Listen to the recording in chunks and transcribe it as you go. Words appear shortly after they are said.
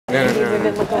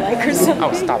Women look alike or something.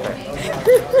 Oh, stop it.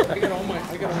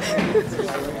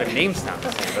 The name's not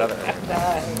the same, but other than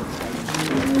that.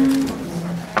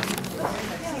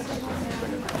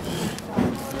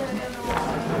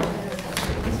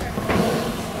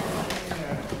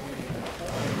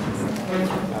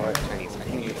 I like Chinese. I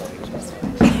think you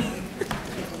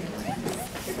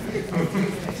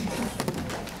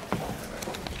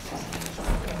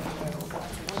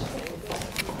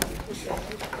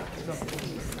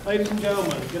Ladies and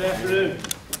gentlemen, good afternoon.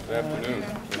 Good afternoon.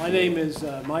 My name is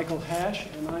Michael Hash,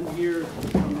 and I'm here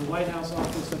from the White House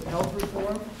Office of Health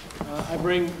Reform. I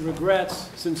bring regrets,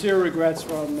 sincere regrets,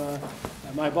 from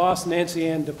my boss, Nancy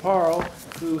Ann DeParo,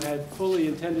 who had fully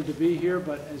intended to be here,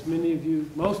 but as many of you,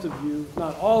 most of you, if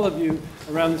not all of you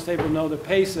around this table know, the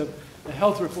pace of the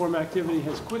health reform activity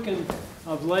has quickened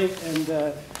of late, and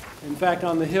in fact,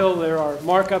 on the Hill, there are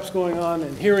markups going on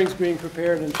and hearings being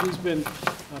prepared, and she's been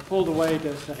pulled away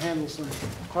to handle some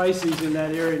crises in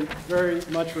that area, and very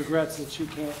much regrets that she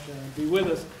can't be with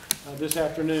us this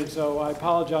afternoon. So I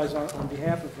apologize on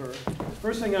behalf of her.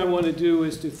 First thing I want to do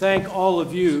is to thank all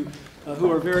of you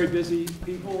who are very busy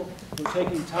people for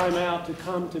taking time out to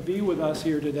come to be with us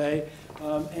here today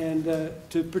and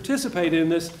to participate in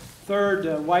this third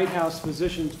White House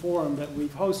Physicians Forum that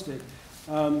we've hosted.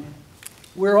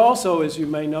 We're also, as you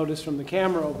may notice from the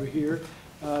camera over here,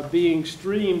 being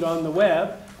streamed on the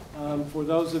web. For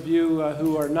those of you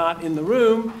who are not in the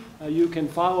room, you can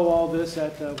follow all this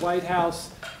at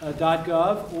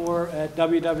whitehouse.gov or at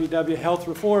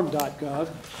www.healthreform.gov.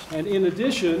 And in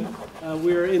addition,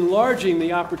 we're enlarging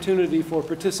the opportunity for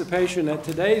participation at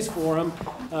today's forum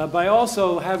by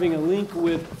also having a link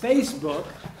with Facebook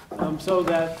so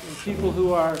that people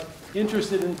who are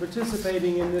interested in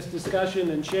participating in this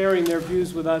discussion and sharing their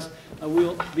views with us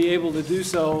will be able to do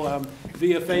so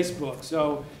via Facebook.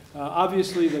 So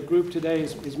obviously the group today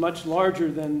is much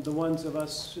larger than the ones of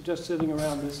us just sitting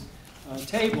around this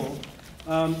table.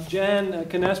 Jan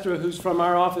Canestra, who's from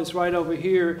our office right over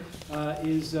here,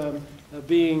 is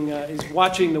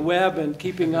watching the web and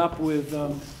keeping up with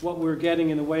what we're getting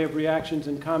in the way of reactions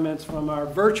and comments from our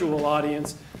virtual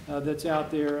audience that's out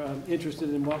there interested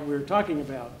in what we're talking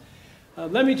about.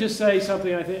 Let me just say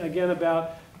something, I think, again,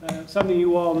 about something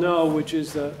you all know, which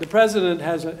is the President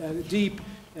has a deep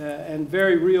and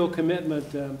very real commitment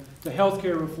to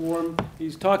healthcare reform.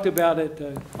 He's talked about it,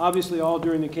 obviously, all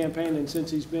during the campaign and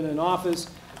since he's been in office.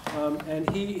 And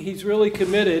he's really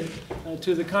committed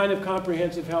to the kind of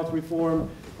comprehensive health reform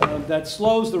that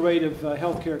slows the rate of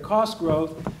healthcare cost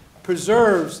growth,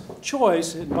 preserves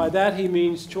choice, and by that he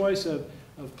means choice of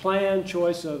plan,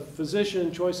 choice of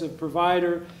physician, choice of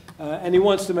provider, and he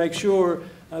wants to make sure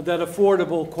that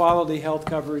affordable, quality health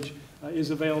coverage is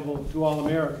available to all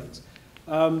Americans.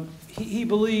 He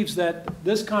believes that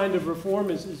this kind of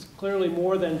reform is clearly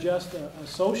more than just a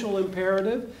social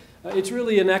imperative. It's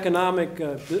really an economic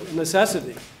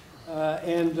necessity.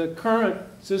 And the current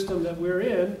system that we're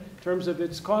in terms of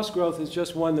its cost growth is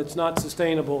just one that's not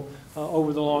sustainable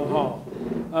over the long haul.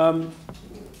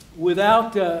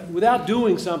 Without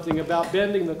doing something about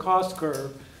bending the cost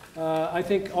curve, I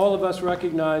think all of us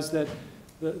recognize that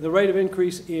the rate of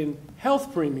increase in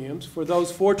health premiums for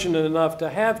those fortunate enough to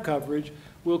have coverage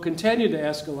will continue to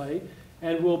escalate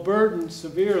and will burden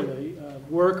severely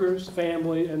workers,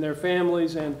 their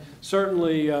families, and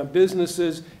certainly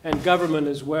businesses and government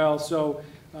as well. So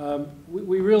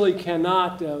we really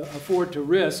cannot afford to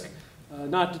risk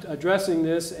not addressing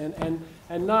this and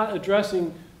not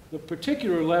addressing the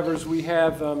particular levers we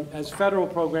have as federal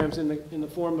programs in the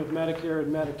form of Medicare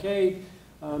and Medicaid,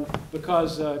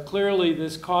 because clearly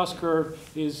this cost curve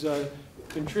is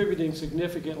contributing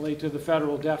significantly to the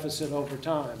federal deficit over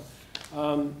time.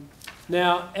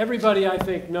 Now, everybody, I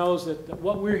think, knows that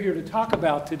what we're here to talk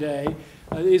about today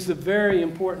is the very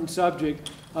important subject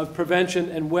of prevention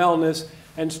and wellness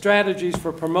and strategies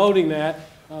for promoting that,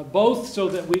 both so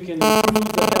that we can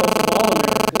improve the health of all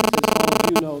Americans, as all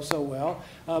of you know so well,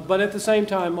 but at the same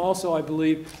time also, I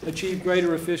believe, achieve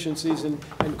greater efficiencies and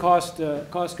cost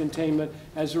containment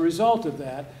as a result of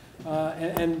that.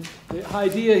 And the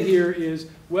idea here is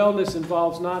wellness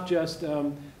involves not just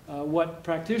what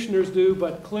practitioners do,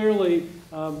 but clearly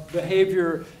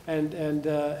behavior and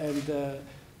the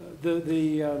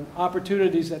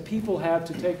opportunities that people have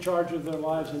to take charge of their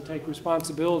lives and take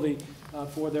responsibility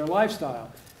for their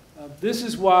lifestyle. This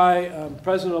is why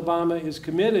President Obama is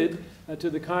committed to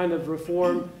the kind of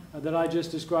reform that I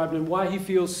just described, and why he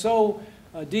feels so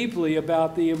deeply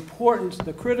about the importance,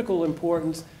 the critical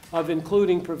importance of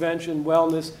including prevention,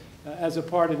 wellness as a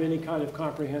part of any kind of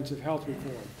comprehensive health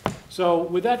reform. So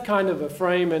with that kind of a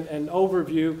frame and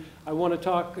overview, I want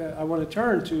to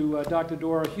turn to Dr.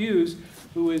 Dora Hughes,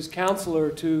 who is counselor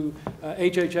to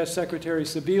HHS Secretary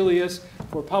Sebelius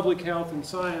for Public Health and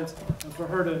Science, for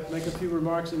her to make a few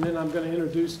remarks, and then I'm going to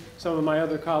introduce some of my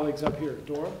other colleagues up here.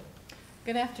 Dora?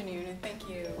 Good afternoon, and thank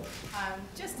you.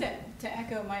 Just to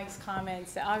echo Mike's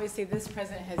comments, obviously this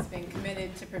president has been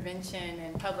committed to prevention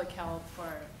and public health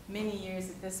for many years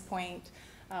at this point.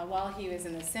 While he was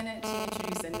in the Senate, he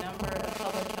introduced a number of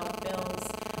public health bills.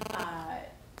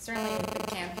 Certainly with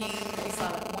the campaign, we saw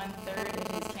that 1/3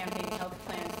 of his campaign health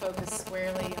plan focused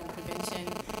squarely on prevention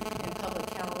and public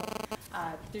health.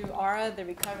 Through ARA, the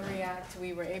Recovery Act,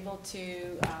 we were able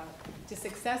to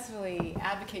successfully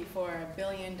advocate for $1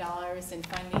 billion in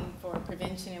funding for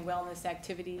prevention and wellness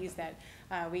activities that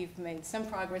we've made some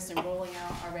progress in rolling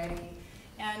out already.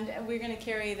 And we're going to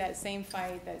carry that same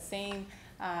fight, that same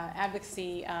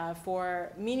advocacy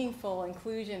for meaningful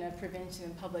inclusion of prevention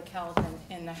and public health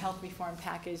in the health reform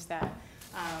package that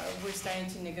we're starting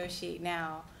to negotiate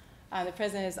now. The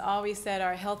president has always said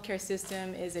our healthcare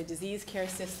system is a disease care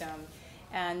system,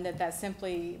 and that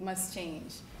simply must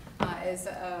change. As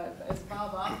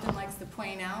Bob often likes to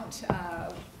point out,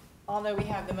 although we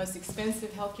have the most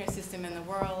expensive healthcare system in the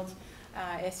world,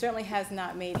 it certainly has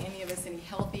not made any of us any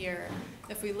healthier.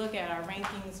 If we look at our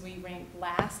rankings, we rank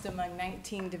last among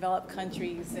 19 developed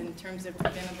countries in terms of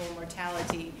preventable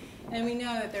mortality. And we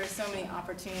know that there are so many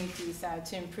opportunities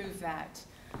to improve that.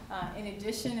 In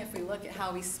addition, if we look at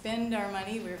how we spend our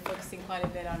money, we're focusing quite a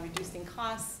bit on reducing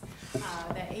costs.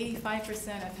 That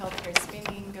 85% of healthcare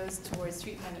spending goes towards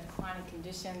treatment of chronic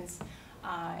conditions.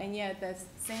 And yet, at the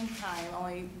same time,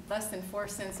 only less than 4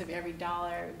 cents of every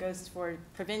dollar goes toward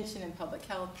prevention and public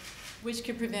health, which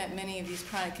could prevent many of these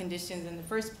chronic conditions in the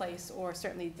first place, or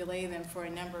certainly delay them for a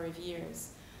number of years.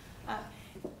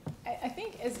 I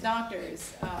think as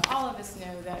doctors, all of us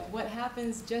know that what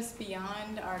happens just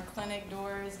beyond our clinic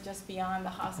doors, just beyond the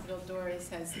hospital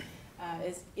doors,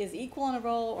 is equal in a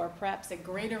role, or perhaps a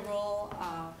greater role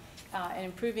in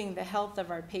improving the health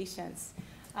of our patients.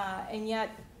 And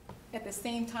yet, at the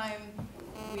same time,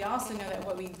 we also know that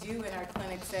what we do in our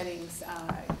clinic settings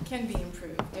can be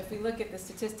improved. If we look at the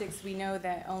statistics, we know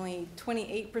that only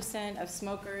 28% of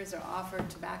smokers are offered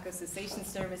tobacco cessation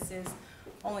services.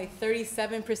 Only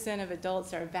 37% of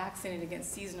adults are vaccinated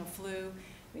against seasonal flu.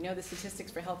 We know the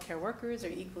statistics for healthcare workers are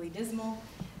equally dismal.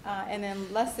 And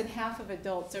then less than half of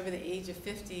adults over the age of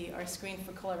 50 are screened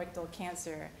for colorectal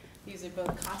cancer. These are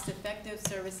both cost-effective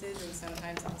services and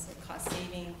sometimes also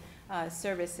cost-saving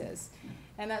services.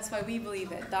 And that's why we believe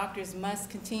that doctors must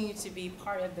continue to be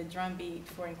part of the drumbeat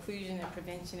for inclusion and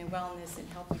prevention and wellness and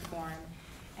health reform,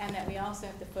 and that we also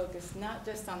have to focus not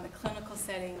just on the clinical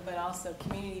setting, but also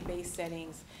community-based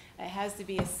settings. It has to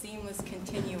be a seamless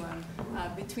continuum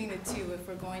between the two if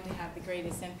we're going to have the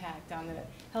greatest impact on the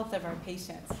health of our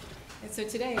patients. And so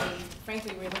today,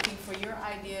 frankly, we're looking for your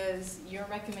ideas, your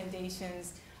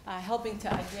recommendations, helping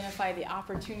to identify the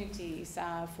opportunities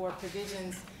for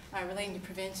provisions relating to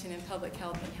prevention and public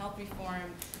health and health reform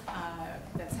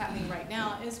that's happening right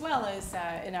now, as well as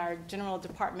in our general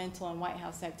departmental and White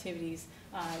House activities,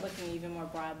 looking even more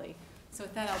broadly. So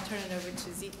with that, I'll turn it over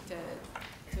to Zeke to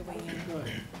weigh in.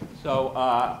 So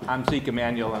I'm Zeke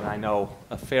Emanuel, and I know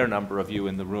a fair number of you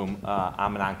in the room.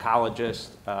 I'm an oncologist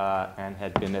and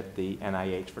had been at the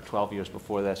NIH for 12 years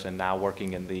before this, and now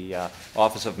working in the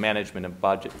Office of Management and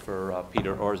Budget for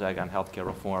Peter Orszag on healthcare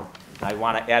reform. I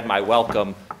want to add my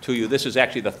welcome to you. This is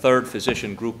actually the third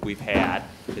physician group we've had.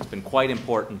 It's been quite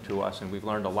important to us, and we've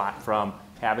learned a lot from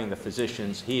having the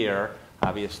physicians here.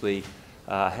 Obviously,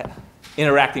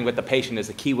 interacting with the patient is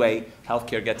the key way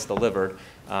healthcare gets delivered.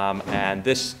 And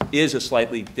this is a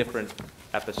slightly different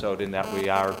episode in that we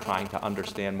are trying to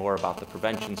understand more about the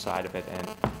prevention side of it and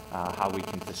how we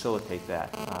can facilitate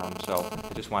that. So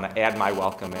I just want to add my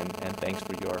welcome and thanks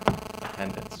for your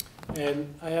attendance.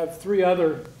 And I have 3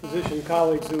 other physician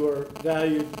colleagues who are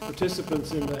valued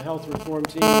participants in the health reform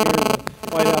team here in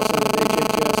the White House and at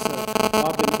HHS.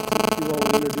 Bob, if you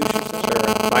will introduce yourself.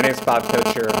 Sure. My name is Bob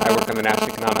Tocher. I work on the National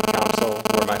Economic Council,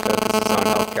 where my focus is on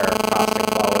healthcare cost and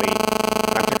quality.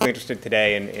 I'm particularly interested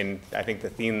today in I think, the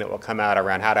theme that will come out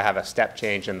around how to have a step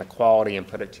change in the quality and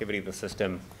productivity of the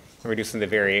system and reducing the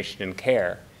variation in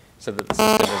care, so that the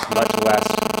system is much less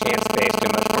chance-based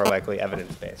and much more likely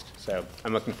evidence-based. So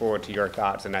I'm looking forward to your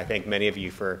thoughts, and I thank many of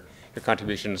you for your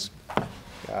contributions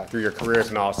through your careers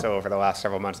and also over the last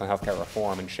several months on healthcare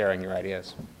reform and sharing your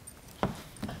ideas.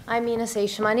 I'm Mina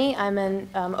Seshmani. I'm an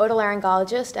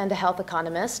otolaryngologist and a health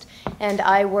economist, and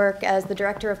I work as the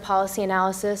Director of Policy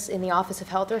Analysis in the Office of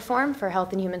Health Reform for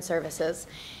Health and Human Services.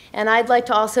 And I'd like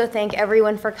to also thank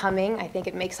everyone for coming. I think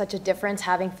it makes such a difference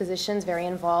having physicians very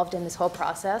involved in this whole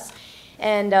process.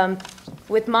 And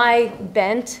with my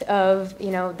bent of,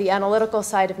 the analytical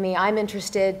side of me, I'm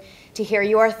interested to hear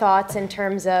your thoughts in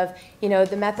terms of, the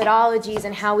methodologies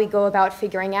and how we go about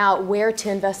figuring out where to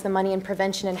invest the money in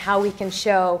prevention and how we can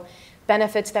show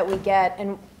benefits that we get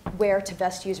and where to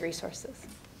best use resources.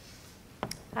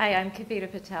 Hi, I'm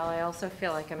Kavita Patel. I also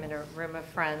feel like I'm in a room of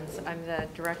friends. I'm the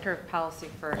Director of Policy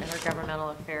for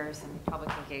Intergovernmental Affairs and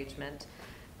Public Engagement.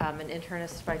 I'm an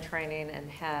internist by training and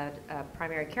had a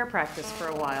primary care practice for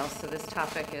a while, so this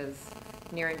topic is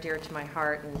near and dear to my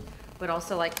heart, and would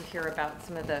also like to hear about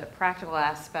some of the practical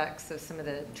aspects of some of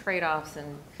the trade-offs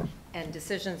and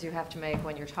decisions you have to make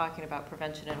when you're talking about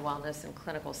prevention and wellness in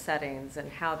clinical settings,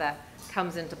 and how that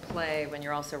comes into play when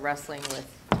you're also wrestling with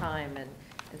time and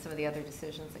some of the other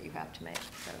decisions that you have to make.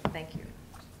 So thank you.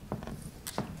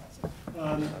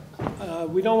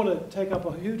 We don't want to take up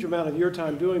a huge amount of your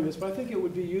time doing this, but I think it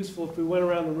would be useful if we went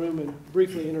around the room and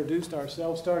briefly introduced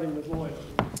ourselves, starting with Lloyd.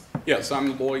 Yes,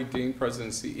 I'm Lloyd Dean,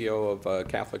 President and CEO of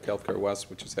Catholic Healthcare West,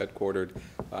 which is headquartered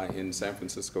in San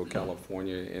Francisco,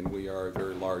 California, and we are a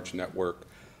very large network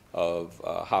of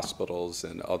hospitals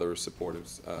and other supportive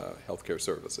healthcare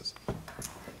services.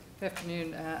 Good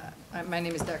afternoon. My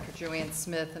name is Dr. Joanne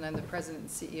Smith, and I'm the President and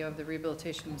CEO of the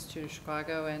Rehabilitation Institute of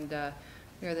Chicago, and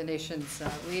we are the nation's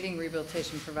leading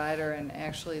rehabilitation provider and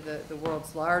actually the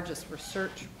world's largest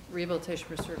rehabilitation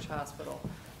research hospital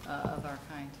of our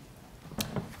kind.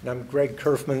 And I'm Greg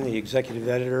Kerfman, the executive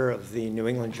editor of the New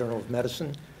England Journal of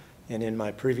Medicine, and in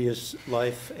my previous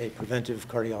life, a preventive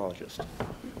cardiologist.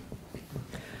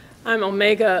 I'm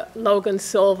Omega Logan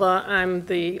Silva. I'm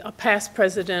the past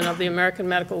president of the American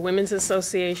Medical Women's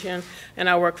Association, and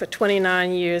I worked for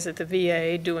 29 years at the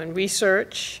VA doing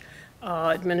research,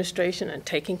 administration, and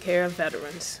taking care of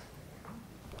veterans.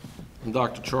 I'm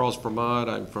Dr. Charles Vermont.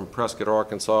 I'm from Prescott,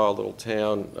 Arkansas, a little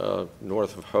town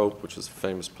north of Hope, which is a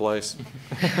famous place.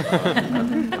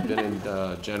 I've been in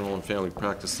general and family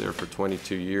practice there for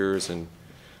 22 years, and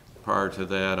prior to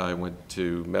that I went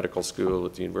to medical school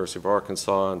at the University of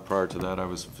Arkansas, and prior to that I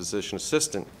was a physician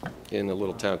assistant in a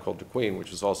little town called DeQueen,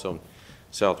 which is also in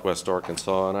southwest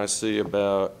Arkansas, and I see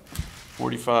about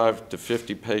 45 to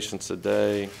 50 patients a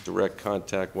day, direct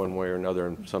contact one way or another,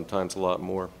 and sometimes a lot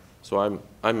more. So I'm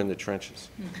in the trenches.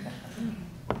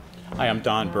 Hi, I'm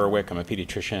Don Berwick. I'm a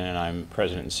pediatrician, and I'm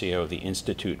president and CEO of the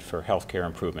Institute for Healthcare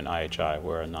Improvement, IHI.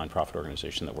 We're a nonprofit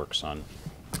organization that works on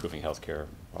improving healthcare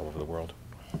all over the world.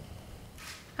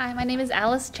 Hi, my name is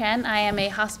Alice Chen. I am a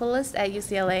hospitalist at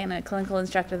UCLA and a clinical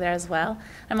instructor there as well.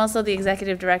 I'm also the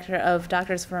executive director of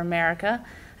Doctors for America.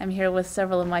 I'm here with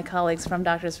several of my colleagues from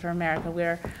Doctors for America.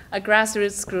 We're a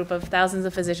grassroots group of thousands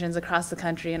of physicians across the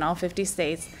country in all 50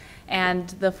 states. And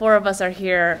the four of us are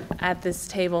here at this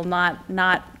table not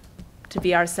to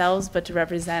be ourselves, but to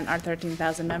represent our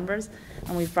 13,000 members.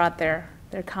 And we've brought their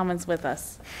comments with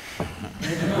us.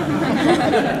 You're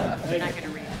not going to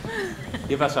read.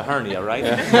 Give us a hernia, right?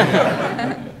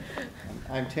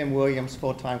 I'm Tim Williams,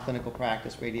 full-time clinical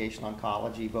practice, radiation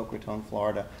oncology, Boca Raton,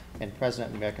 Florida, and president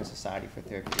of the American Society for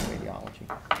Therapeutic Radiology.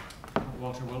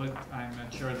 Walter Willett. I'm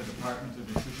chair of the Department of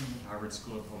Nutrition at Harvard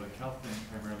School of Public Health and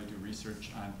primarily do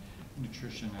research on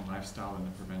nutrition and lifestyle and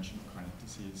the prevention of chronic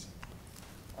disease.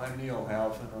 I'm Neil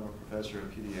Halfin. I'm a professor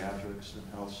of pediatrics and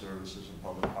health services and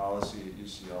public policy at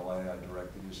UCLA. I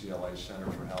direct the UCLA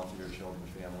Center for Healthier Children,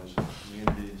 Families, and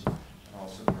Communities, and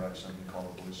also direct something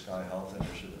called the Blue Sky Health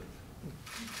Initiative.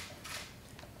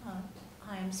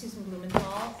 I'm Susan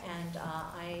Blumenthal, and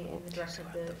I am the director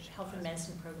of the Health and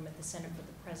Medicine Program at the Center for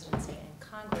the Presidency and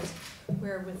Congress.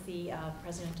 We're with the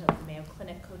president of the Mayo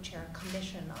Clinic, co-chair a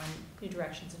commission on new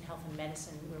directions in health and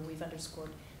medicine, where we've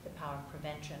underscored the power of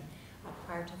prevention.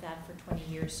 Prior to that, for 20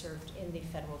 years, served in the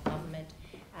federal government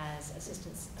as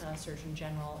Assistant Surgeon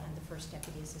General and the first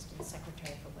Deputy Assistant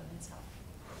Secretary for Women's Health.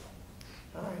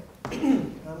 All right.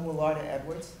 I'm Willarda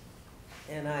Edwards,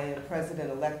 and I am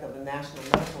President-elect of the National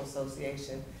Medical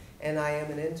Association, and I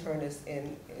am an internist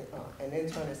in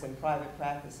private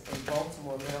practice in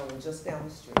Baltimore, Maryland, just down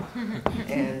the street.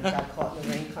 And got caught in the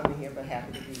rain coming here, but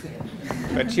happy to be here.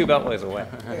 But you about ways away.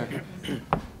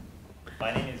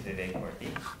 My name is Vivek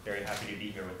Murthy. Very happy to be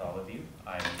here with all of you.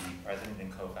 I'm the president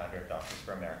and co-founder of Doctors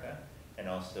for America, and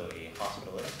also a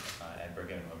hospitalist at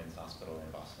Brigham and Women's Hospital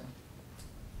in Boston.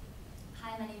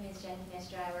 Hi, my name is Jen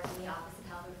Finestra. I work in the Office of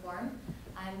Health Reform.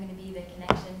 I'm going to be the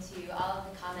connection to all of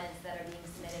the comments that are being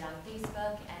submitted on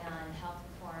Facebook and on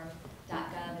healthreform.org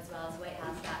census.gov as well as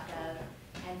whitehouse.gov.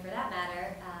 And for that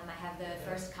matter, I have the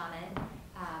first comment.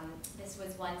 This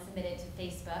was one submitted to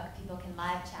Facebook. People can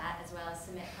live chat as well as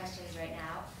submit questions right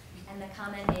now. And the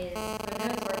comment is, for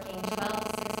those working 12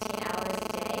 to 16 hours a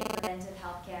day, preventive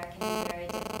health care can be very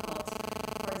difficult.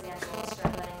 For example,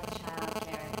 struggling with child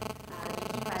care.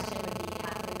 The question would be,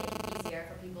 how can we make it easier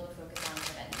for people to focus on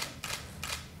prevention?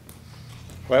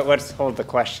 Well, let's hold the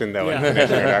question, though, in the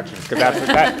introduction,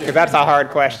 because that's a hard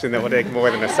question that will take more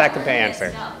than a second to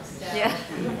answer. Yeah.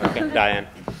 Okay, Diane.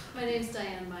 My name's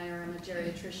Diane Meyer. I'm a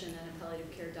geriatrician and a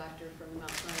palliative care doctor from the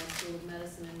Mount Sinai School of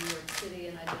Medicine in New York City,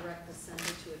 and I direct the Center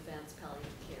to Advance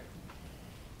Palliative Care.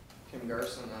 Kim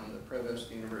Garson, I'm the provost of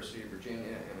the University of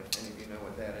Virginia, and if any of you know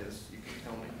what that is, you can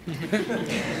tell me.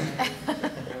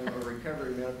 I'm a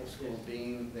recovery medical school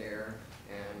dean there,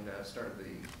 and started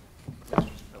the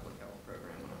Master's of Public Health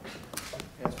program when I was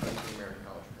transferred to the American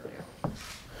College of Cardiology.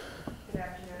 Good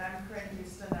afternoon. I'm Corinne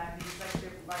Houston. I'm the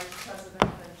Executive Vice President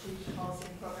and Chief Policy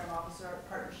and Program Officer at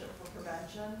Partnership for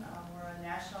Prevention. We're a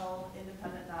national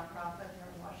independent nonprofit here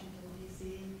in Washington,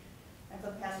 D.C. And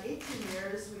for the past 18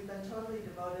 years, we've been totally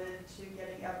devoted to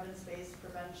getting evidence-based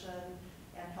prevention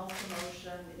and health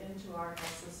promotion into our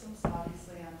health system. So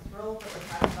obviously, I'm thrilled that we're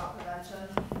talking about prevention.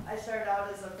 I started out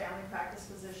as a family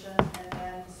practice physician and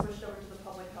then switched over to the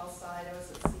public health side. I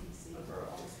was at CDC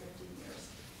for almost 15 years.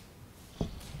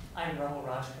 I'm Rahul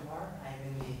Rajkumar. I'm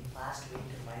in the last week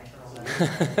of my internal medicine.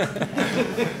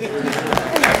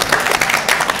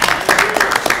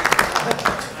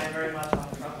 I'm very much on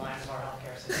the front lines of our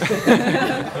healthcare system.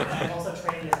 I'm also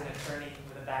trained as an attorney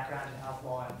with a background in health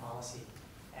law and policy.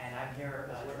 And I'm here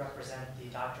to represent the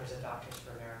doctors at Doctors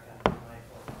for America in my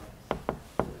four.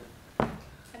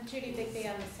 I'm Judy Bigby.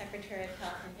 I'm the Secretary of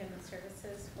Health and Human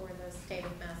Services for the state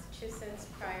of Massachusetts.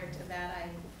 Prior to that,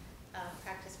 I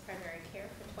practiced primary care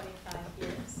for 25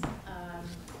 years,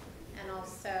 and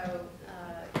also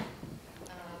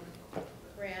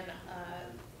ran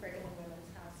Brigham and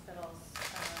Women's Hospital's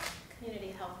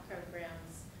community health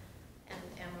programs, and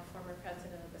am a former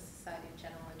president of the Society of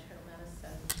General Internal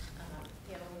Medicine,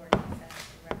 the only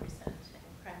organization representing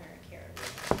primary care.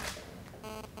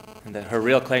 And then her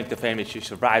real claim to fame is she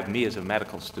survived me as a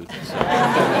medical student. So.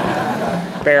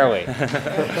 Barely. I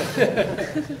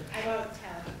won't tell.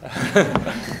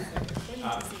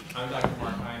 I'm Dr.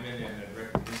 Mark Hyman, and I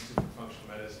direct the Institute for Functional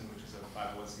Medicine, which is a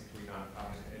 501c3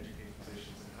 nonprofit to educate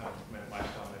physicians in how to implement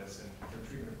lifestyle medicine for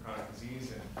treatment of chronic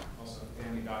disease, and also a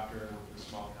family doctor with a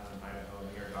small town in Idaho,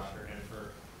 and a doctor. And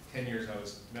for 10 years, I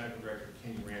was medical director of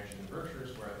Caney Ranch in the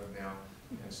Berkshires, where I live now,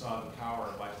 and saw the power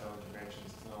of lifestyle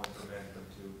interventions to not only prevent but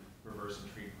to reverse and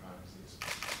treat chronic disease.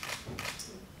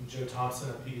 I'm Joe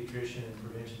Thompson, a pediatrician and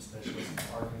prevention specialist in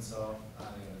Arkansas. I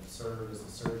served as the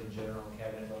Surgeon General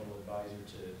cabinet level advisor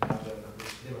to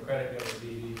Democratic Governor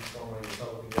Beebe, formerly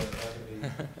Republican Governor Huckabee.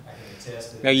 I can attest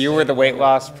that. No, you were the weight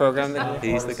loss program that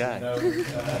he's the guy.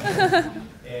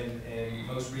 And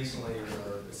most recently,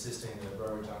 we're assisting the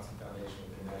Brower Johnson Foundation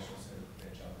with the National Center for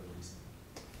Prevention of Obesity.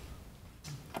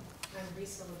 I'm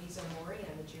Risa Lovizo Mori.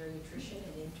 I'm a geriatrician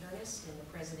and internist and the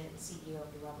president and CEO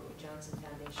of the Robert Wood Johnson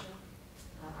Foundation.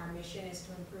 Our mission is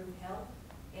to improve health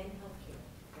and healthcare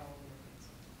for all Americans.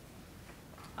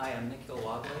 Hi, I'm Nikhil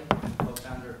Wadley,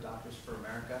 co-founder of Doctors for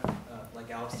America. Like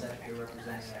Alice said, here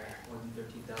representing more than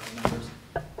 13,000 members.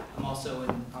 I'm also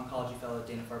an oncology fellow at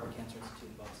Dana-Farber Cancer Institute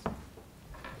in Boston.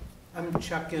 I'm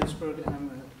Chuck Ginsberg.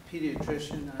 I'm a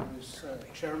pediatrician. I was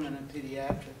chairman in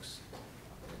pediatrics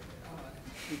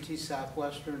at UT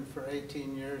Southwestern for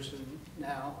 18 years, and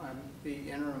now I'm the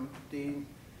interim dean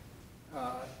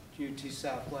at UT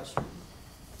Southwestern.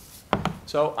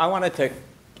 So I wanted to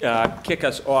kick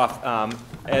us off.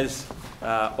 As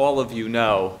all of you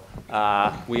know,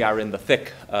 we are in the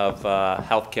thick of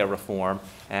healthcare reform,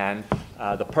 and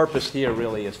the purpose here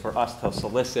really is for us to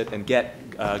solicit and get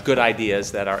good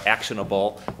ideas that are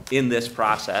actionable in this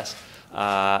process.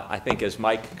 I think as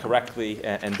Mike correctly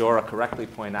and Dora correctly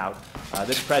point out,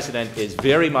 this president is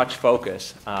very much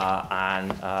focused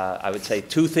on, I would say,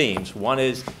 two themes. One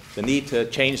is the need to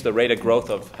change the rate of growth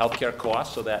of healthcare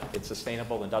costs so that it's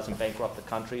sustainable and doesn't bankrupt the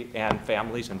country and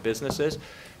families and businesses.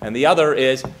 And the other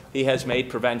is he has made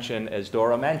prevention, as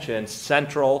Dora mentioned,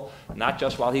 central, not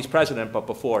just while he's president, but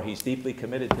before. He's deeply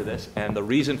committed to this. And the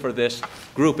reason for this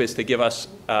group is to give us,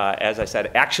 as I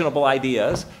said, actionable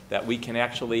ideas that we can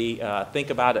actually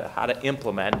think about how to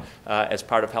implement as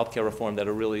part of healthcare reform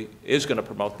that really is going to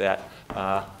promote that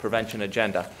prevention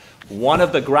agenda. One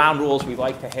of the ground rules we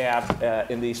like to have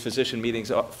in these physician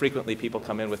meetings, frequently people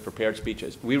come in with prepared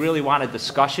speeches. We really want a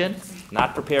discussion,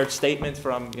 not prepared statements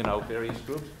from various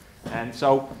groups. And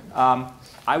so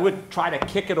I would try to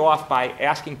kick it off by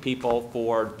asking people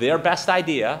for their best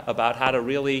idea about how to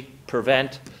really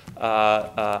prevent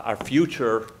our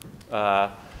future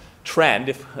trend,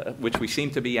 which we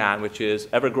seem to be on, which is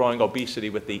ever-growing obesity,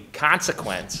 with the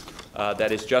consequence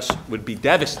that is just would be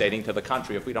devastating to the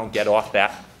country if we don't get off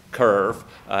that curve.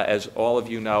 As all of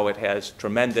you know, it has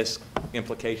tremendous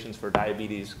implications for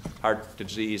diabetes, heart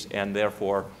disease, and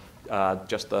therefore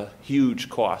just a huge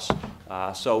cost.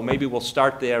 So maybe we'll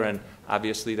start there, and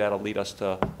obviously that'll lead us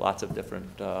to lots of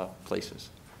different places.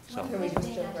 So. One quick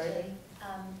thing, actually.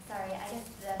 Sorry, I guess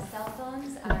the cell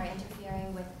phones are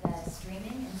interfering with the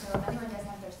streaming, and so if anyone does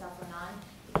have their cell phone on,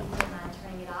 if you wouldn't mind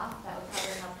turning it off, that would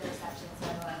probably help the reception so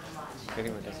everyone can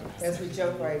watch. As we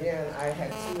jump right in, I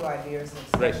had two ideas,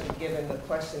 especially given the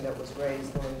question that was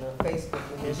raised on Facebook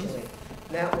initially.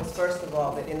 And that was, first of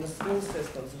all, that in the school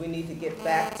systems, we need to get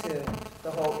back to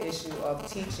the whole issue of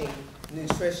teaching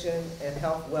nutrition and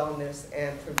health, wellness,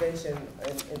 and prevention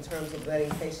in terms of letting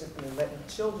patients and letting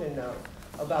children know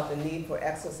about the need for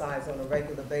exercise on a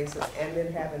regular basis, and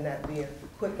then having that being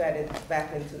put back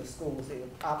into the schools,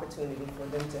 the opportunity for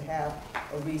them to have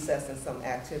a recess and some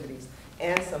activities,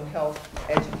 and some health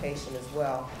education as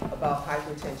well about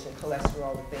hypertension,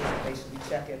 cholesterol, the things that they should be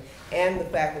checking, and the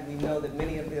fact that we know that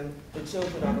many of them, the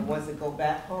children, are the ones that go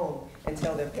back home and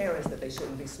tell their parents that they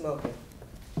shouldn't be smoking,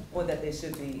 or that they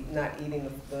should be not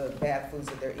eating the bad foods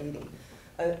that they're eating.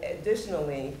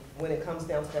 Additionally, when it comes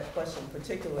down to that question,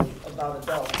 particularly about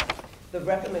adults, the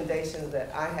recommendations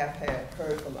that I have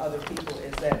heard from other people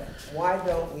is that why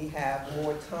don't we have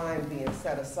more time being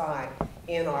set aside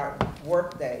in our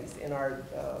work days, in our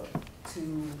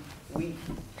 2-week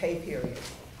pay period,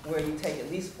 where you take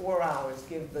at least 4 hours,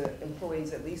 give the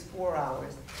employees at least 4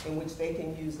 hours in which they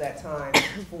can use that time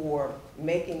for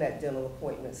making that dental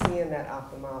appointment, seeing that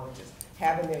ophthalmologist,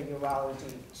 having their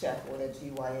urology check or their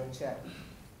GYN check.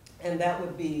 And that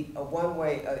would be a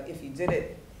one-way, if you did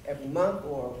it every month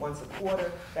or once a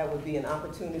quarter, that would be an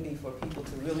opportunity for people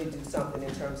to really do something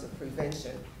in terms of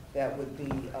prevention that would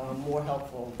be more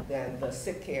helpful than the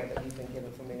sick care that we've been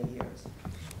given for many years.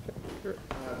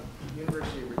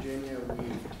 University of Virginia,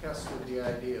 we've tested the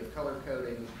idea of color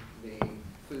coding the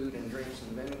food and drinks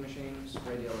in vending machines,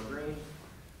 red, yellow, green,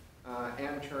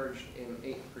 and charged an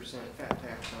 8% fat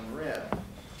tax on red.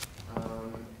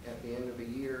 At the end of the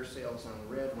year, sales on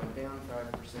the red went down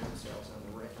 5%, sales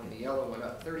on the yellow went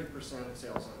up 30%,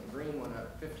 sales on the green went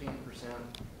up 15%,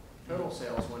 total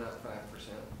sales went up 5%.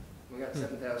 We got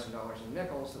 $7,000 in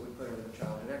nickels that we put into the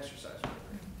childhood exercise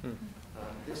program.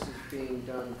 This is being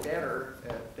done better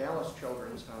at Dallas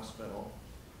Children's Hospital,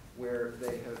 where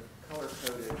they have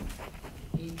color-coded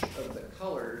each of the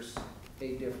colors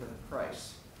a different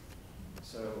price.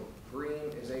 So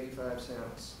green is 85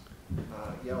 cents.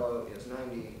 Yellow is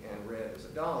 90 and red is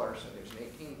 $1, so there's an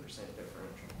 18%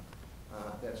 differential.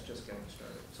 That's just getting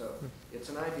started. So it's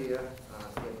an idea.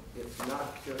 It's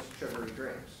not just sugary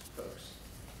drinks, folks.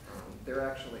 They're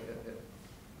actually at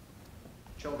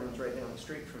Children's right down the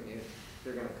street from you.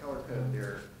 They're going to color code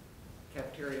their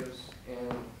cafeterias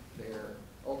and their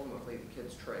ultimately the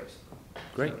kids' trays.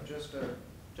 Great. So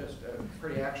just a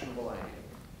pretty actionable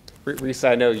idea. Risa,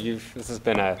 I know this has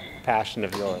been a passion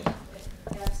of yours.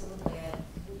 Absolutely.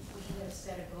 We have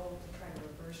set a goal to try to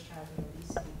reverse childhood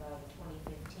obesity by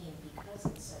 2015 because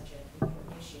it's such an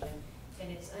important issue.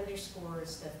 And it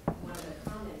underscores one of the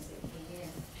comments that came in.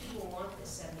 People want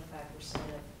this 75%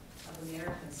 of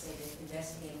Americans say that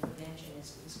investing in prevention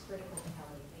is critical to how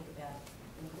they think about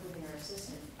improving our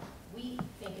system. We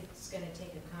think it's going to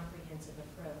take a comprehensive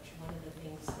approach. One of the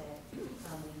things that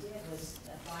we did was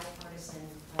a bipartisan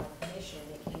commission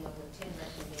that came up with 10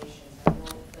 recommendations. I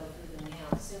won't go through them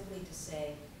now, simply to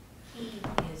say key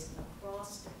is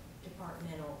across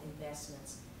departmental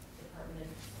investments,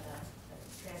 Department of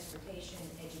Transportation,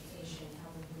 Education,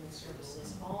 Health and Human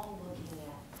Services, all looking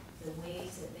at the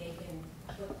ways that they can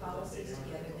put policies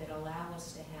together that allow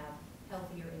us to have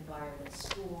healthier environments,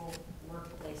 school,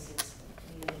 workplaces,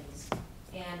 communities.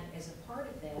 And as a part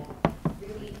of that,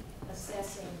 really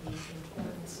assessing the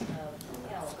importance of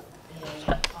health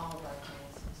in all of our classes.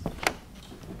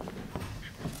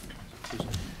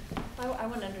 I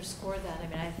want to underscore that. I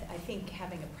mean, I think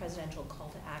having a presidential call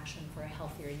to action for a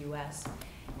healthier U.S.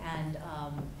 and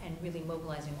really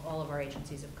mobilizing all of our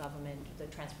agencies of government, the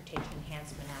Transportation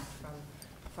Enhancement Act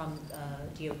from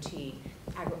DOT,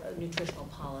 nutritional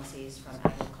policies from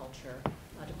agriculture,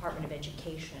 Department of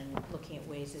Education, looking at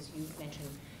ways, as you mentioned,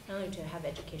 not only to have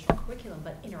educational curriculum,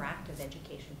 but interactive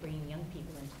education, bringing young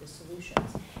people into the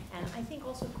solutions. And I think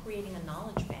also creating a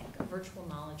knowledge bank, a virtual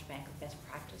knowledge bank of best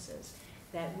practices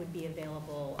that would be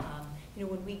available. You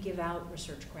know, when we give out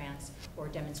research grants or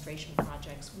demonstration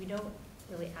projects, we don't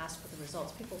really ask for the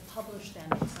results. People publish them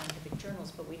in scientific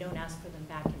journals, but we don't ask for them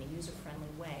back in a user-friendly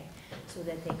way so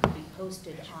that they could be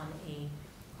posted on a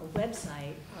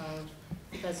website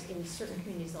because in certain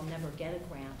communities they'll never get a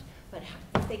grant, but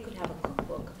if they could have a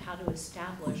cookbook of how to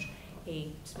establish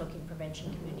a smoking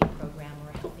prevention community program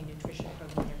or a healthy nutrition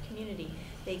program in their community,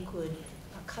 they could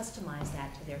customize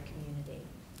that to their community,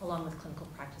 along with clinical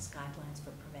practice guidelines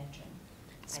for prevention.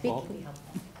 I think it would be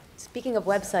helpful. Speaking of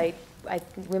website,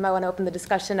 we might want to open the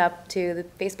discussion up to the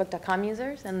Facebook.com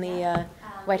users and the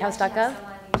WhiteHouse.gov. We actually have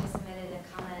someone who just submitted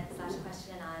a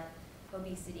comment/question on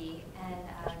obesity, and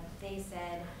they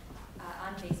said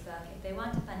on Facebook, if they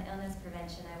want to fund illness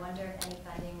prevention, I wonder if any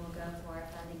funding will go for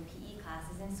funding PE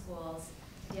classes in schools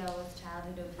to deal with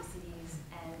childhood obesities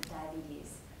and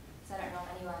diabetes. So I don't know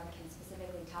if anyone can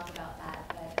specifically talk about that,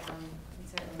 but we'd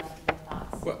certainly love to hear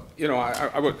thoughts. Well, you know,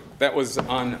 I would, that was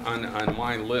on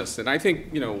my list, and I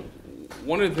think, you know,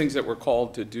 one of the things that we're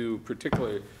called to do,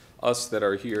 particularly us that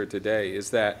are here today,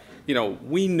 is that, you know,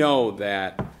 we know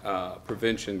that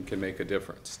prevention can make a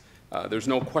difference. There's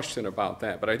no question about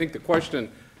that. But I think the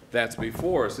question that's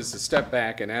before us is to step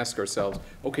back and ask ourselves,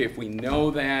 okay, if we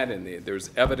know that and there's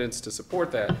evidence to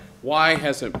support that, why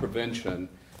hasn't prevention,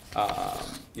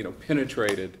 you know,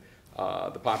 penetrated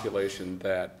the population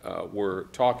that we're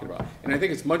talking about? And I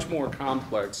think it's much more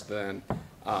complex than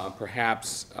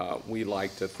perhaps we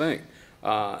like to think.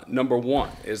 Number one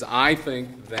is I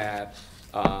think that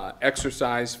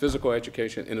exercise, physical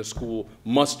education in a school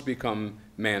must become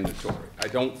mandatory. I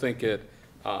don't think it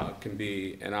can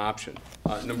be an option.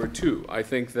 Number two, I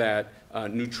think that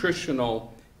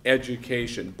nutritional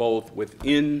education, both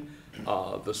within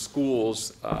the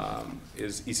schools,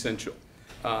 is essential.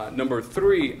 Number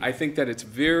three, I think that it's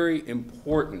very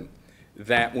important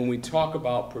that when we talk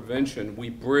about prevention, we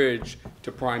bridge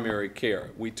to primary care.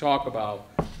 We talk about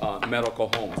medical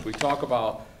homes. We talk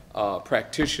about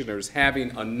practitioners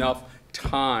having enough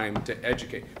time to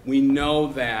educate. We know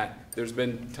that there's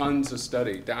been tons of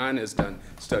study. Don has done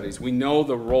studies. We know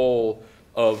the role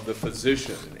of the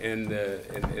physician and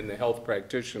the health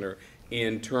practitioner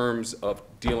in terms of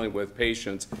dealing with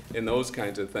patients and those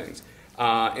kinds of things.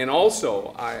 And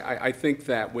also, I think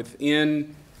that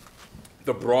within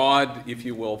the broad, if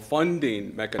you will,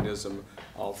 funding mechanism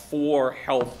for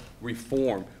health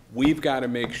reform, we've got to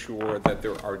make sure that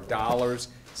there are dollars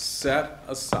set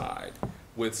aside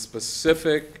with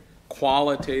specific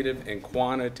qualitative and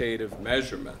quantitative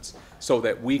measurements so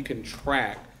that we can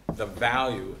track the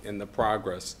value and the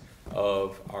progress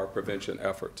of our prevention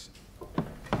efforts.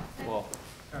 Well,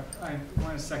 I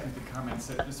want to second the comments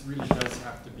that this really does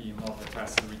have to be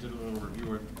multifaceted. We did a little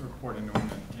review report in New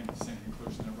England and came to the same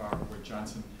conclusion of what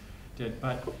Johnson did.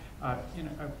 But you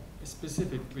know,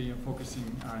 specifically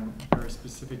focusing on very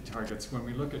specific targets, when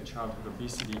we look at childhood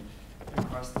obesity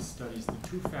across the studies, the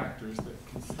two factors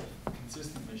that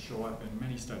consistently show up in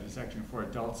many studies, actually for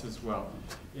adults as well,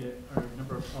 are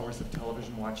number of hours of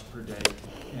television watched per day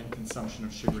and consumption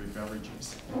of sugary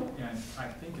beverages. And I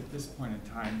think at this point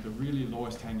in time, the really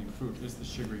lowest hanging fruit is the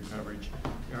sugary beverage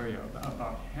area.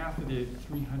 About half of the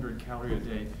 300 calorie a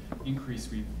day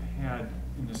increase we've had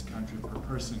in this country per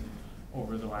person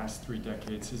over the last 3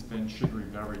 decades has been sugary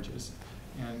beverages.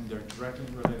 And they're directly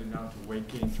related now to weight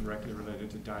gain, directly related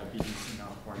to diabetes and now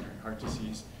coronary heart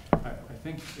disease. I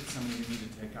think it's something we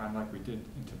need to take on like we did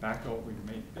in tobacco. We've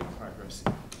made big progress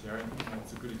there, and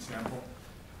that's a good example.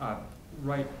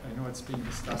 Right, I know it's being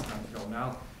discussed on the Hill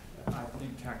now. I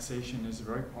think taxation is a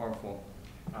very powerful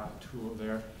tool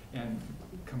there, and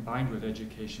combined with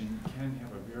education can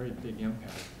have a very big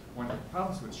impact. One of the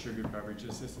problems with sugar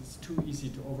beverages is it's too easy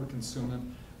to overconsume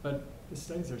them, but the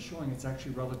studies are showing it's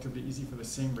actually relatively easy for the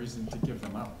same reason to give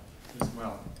them up as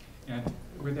well. And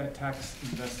with that tax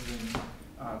invested in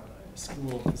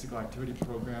school physical activity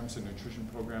programs and nutrition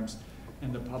programs,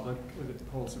 and the public, with the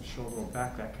polls have shown, will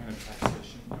back that kind of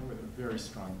taxation with a very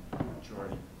strong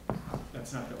majority.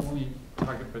 That's not the only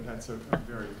target, but that's a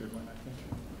very good one, I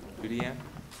think. Judy Ann?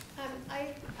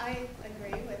 I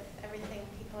agree with everything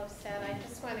people have said. I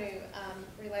just want to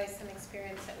relay some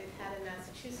experience that we've had in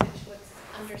Massachusetts, which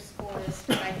underscores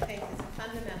what I think is a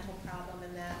fundamental problem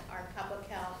in that our public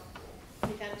health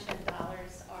prevention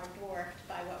dollars are dwarfed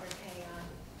by what we're paying on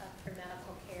for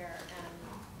medical care and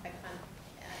by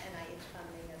NIH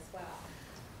funding as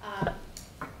well.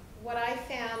 What I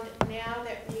found now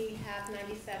that we have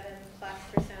 97+%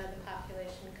 of the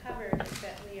population covered is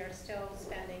that we are still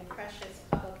spending precious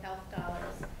public health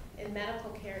dollars in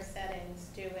medical care settings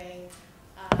doing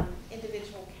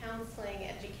individual counseling,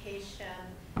 education,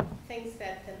 things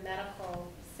that the medical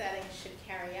setting should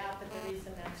carry out, but the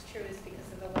reason that's true is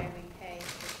because of the way we pay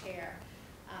for care.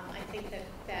 I think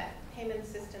that payment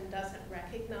system doesn't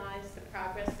recognize the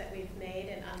progress that we've made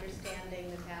in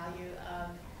understanding the value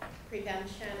of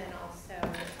prevention and also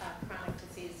chronic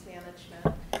disease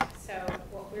management. So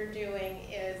what we're doing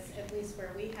is, at least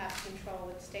where we have control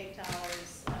with state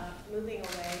dollars, moving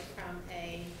away from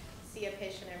a see a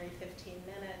patient every 15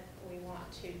 minutes. We want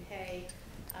to pay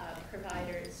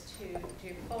providers to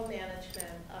do full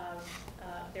management of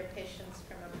their patients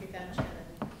from a prevention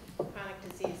and chronic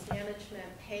disease management,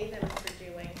 pay them for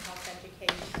doing health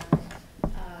education,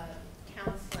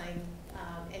 counseling,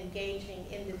 engaging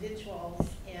individuals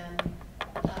in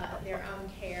their own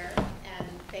care and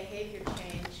behavior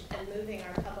change, and moving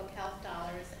our public health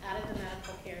dollars out of the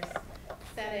medical care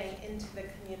setting into the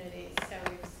communities. So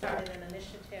we've started an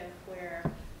initiative where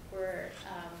we're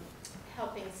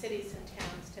helping cities and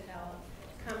towns develop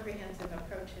comprehensive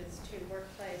approaches to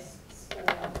workplace, school,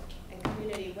 and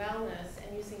community wellness,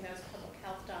 and using those public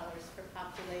health dollars for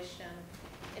population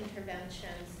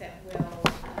interventions that will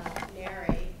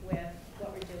marry with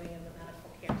what we're doing in the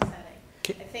medical care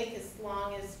setting. I think as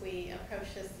long as we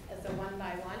approach this as a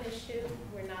one-by-one issue,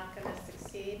 we're not going to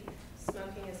succeed.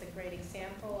 Smoking is a great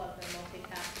example of the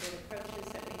multifaceted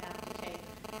approaches that we have to take.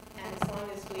 And as long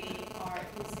as we are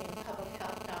using public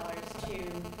health dollars to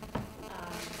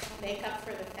make up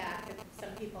for the fact that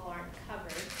some people aren't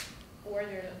covered, or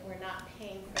we're not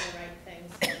paying for the right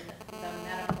things in the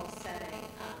medical setting,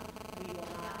 we will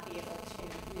not be able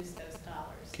to use those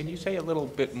dollars. Can you say a little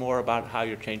bit more about how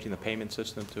you're changing the payment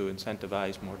system to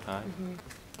incentivize more time? Mm-hmm.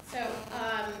 So,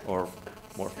 or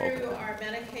more through focus? our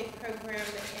Medicaid program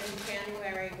in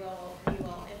January, we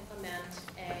will implement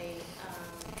a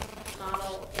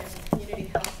model in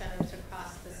community health centers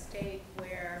across the state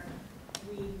where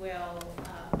we will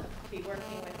be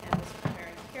working with them as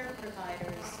primary care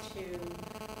providers to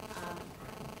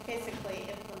basically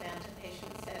implement a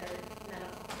patient-centered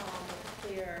medical home with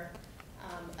clear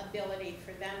ability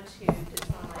for them to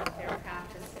design their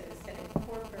practices that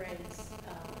incorporates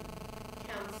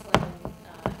counseling,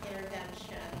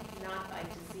 intervention, not by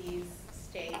disease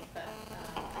state, but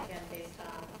again based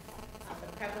on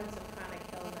the prevalence of chronic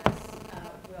illness.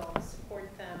 We'll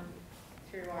support them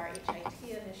through our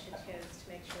HIT initiatives to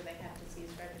make sure they have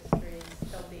disease registries.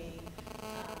 There'll be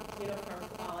uniform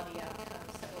quality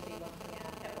outcomes that we'll be looking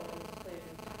at that will include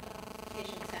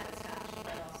patient satisfaction,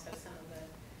 but also some of the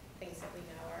things that we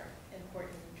know are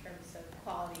important in terms of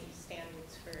quality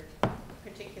standards for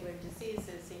particular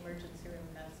diseases, emergency room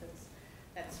visits,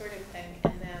 that sort of thing.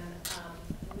 And then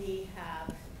we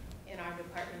have, in our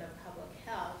Department of Public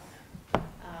Health,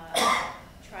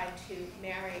 tried to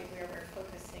marry where we're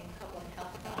focusing public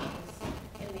health dollars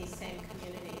in these same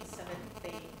communities so that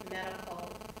the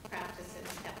medical practices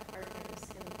have partners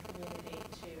in the community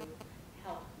to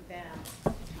help them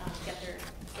get their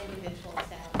individuals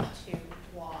out to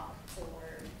walk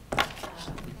or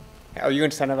Are you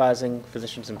incentivizing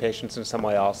physicians and patients in some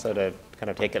way also to kind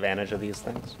of take advantage of these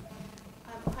things?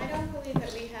 I don't believe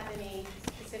that we have any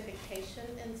specific patient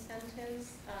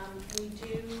incentives. We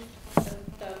do,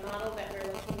 the model that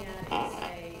we're looking at is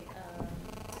a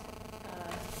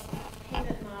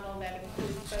payment model that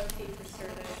includes both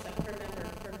fee-for-service, a per member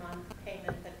per month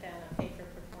payment, but then a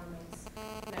pay-for-performance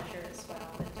measure as well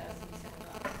that does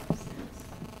incentivize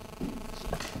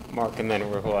those. Mark and then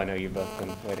Rahul, I know you've both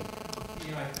been waiting.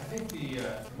 You know, I think the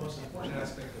most important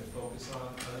aspect to focus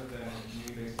on, other than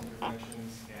community-based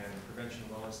interventions and prevention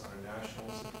wellness on a national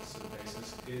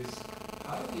basis, is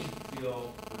how do we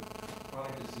feel that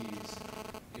chronic disease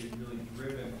is really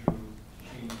driven through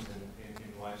changes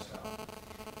in lifestyle?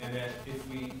 And that if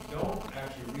we don't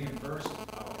actually reimburse,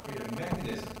 create a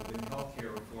mechanism within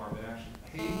healthcare reform that actually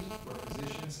pays for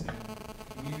physicians and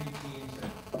community teams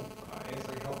and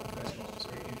ancillary health professionals to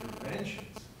create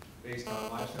interventions based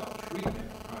on lifestyle treatment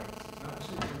of chronic disease, not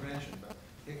just intervention, but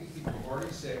taking people who are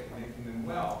already sick and making them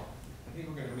well, I think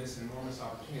we're going to miss an enormous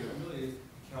opportunity that really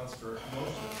accounts for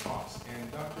most of the costs.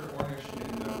 And Dr. Ornish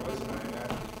and Royce and I have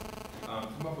actually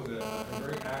come up with a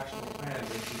very actionable plan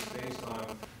which is based on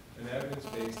an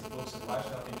evidence-based that looks at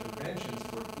lifestyle interventions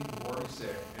for people who are already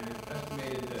sick. And it's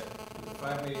estimated that the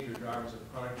 5 major drivers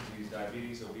of chronic disease,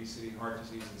 diabetes, obesity, heart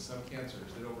disease, and some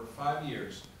cancers, that over 5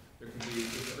 years, there could be,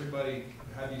 if everybody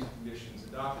who had these conditions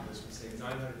adopted this, would save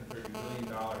 $930 billion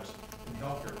in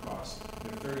healthcare costs,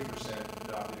 and if 30%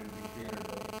 adopted, it would be $300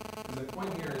 billion. And the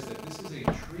point here is that this is a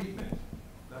treatment,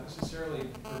 not necessarily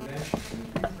prevention.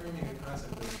 And reframing the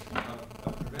concept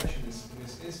of prevention is, in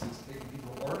this instance, taking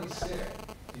people who are already sick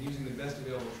and using the best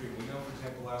available treatment. We know, for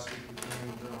example, last week the New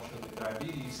England Journal showed that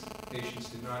diabetes patients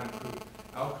did not improve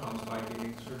outcomes by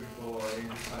giving surgical or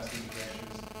angioplasty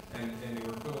interventions, and they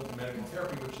were equivalent to medical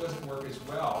therapy, which doesn't work as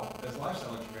well as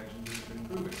lifestyle interventions, which have been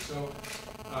proven. So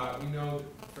we know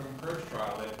from Kurt's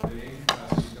trial that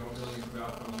angioplasties don't really improve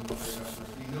outcomes in cardiovascular.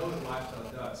 We know that lifestyle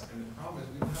does, and the problem is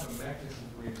we don't have a mechanism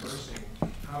for reimbursing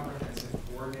comprehensive,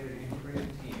 coordinated, integrated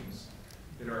teams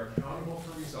that are accountable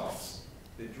for results,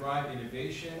 that drive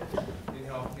innovation in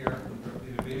healthcare,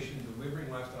 innovation in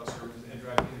delivering lifestyle services, and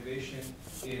drive innovation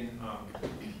in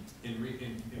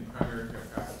primary care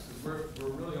practice. Because we're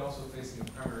really also facing a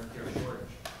primary care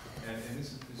shortage, and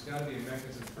there's got to be a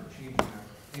mechanism for changing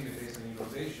payment based on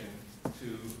utilization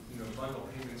to bundle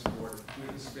payments for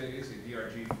this is basically a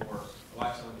DRG for a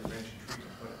lifestyle intervention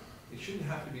treatment, but it shouldn't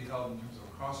have to be held in terms of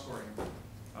a cost scoring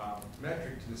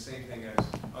metric to the same thing as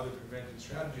other preventive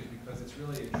strategies, because it's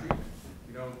really a treatment.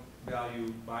 We don't value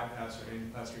bypass or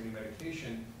angioplasty or any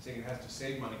medication, saying it has to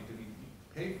save money to be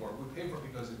paid for. We pay for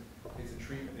it because it's a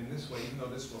treatment. In this way, even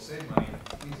though this will save money,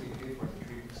 it needs to be paid for as a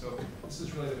treatment. So this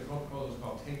is really the proposal is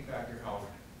called Take Back Your Health,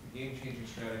 a game-changing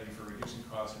strategy for reducing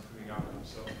costs and improving outcomes.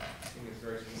 So I think it's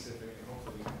very specific, and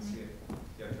hopefully we can see it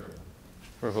get through.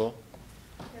 Rahul?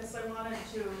 Yes, I wanted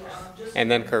to just... And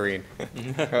then Karine.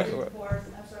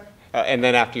 I'm sorry. And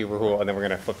then after you, Rahul, and then we're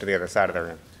going to flip to the other side of the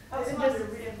room.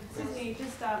 Excuse me,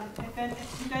 just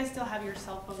if you guys still have your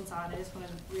cell phones on, I just want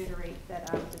to reiterate that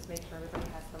just make sure everybody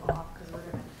has them off, because we're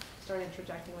going to start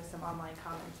interjecting with some online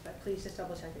comments, but please just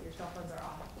double check that your cell phones are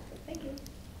off. Thank you.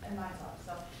 And mine's off.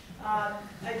 So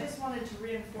I just wanted to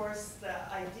reinforce the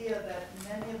idea that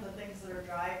many of the things that are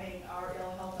driving our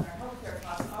ill health and our healthcare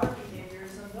costs are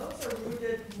behaviors, and those are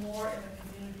rooted more in the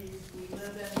communities we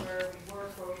live in, where we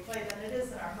work, where we play, than it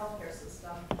is in our healthcare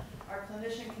system. Our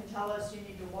clinician can tell us you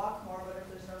need to walk more, but if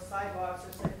there's no sidewalks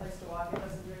or safe place to walk, it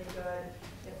doesn't do any good.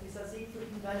 If he says eat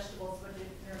fruit and vegetables, but you're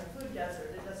in a food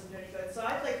desert, it doesn't do any good. So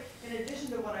I'd like, in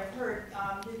addition to what I've heard,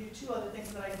 give you two other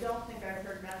things that I don't think I've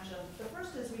heard mentioned. The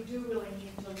first is we do really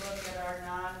need to look at our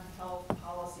non-health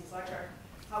policies, like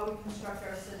how we construct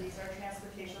our cities, our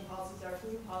transportation policies, our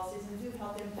food policies, and do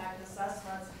health impact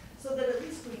assessments, so that at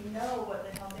least we know what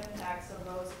the health impacts of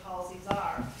those policies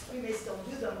are. We may still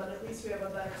do them, but at least we have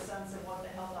a better sense of what the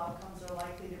health outcomes are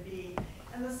likely to be.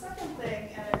 And the second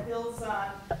thing, and it builds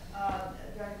on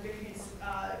Dr. Bigby's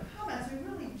comments, we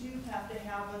really do have to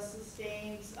have a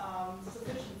sustained,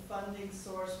 sufficient funding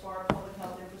source for our public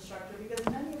health infrastructure, because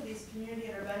many of these community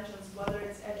interventions, whether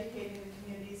it's educating the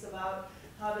communities about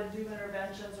how to do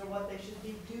interventions or what they should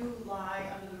be, do lie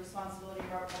under the responsibility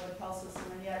of our public health system,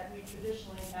 and yet we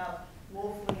traditionally have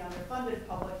woefully underfunded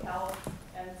public health,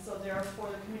 and so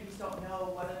therefore the communities don't know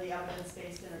what are the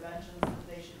evidence-based interventions that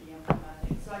they should be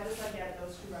implementing. So I just like to add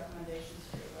those two recommendations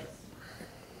to your list.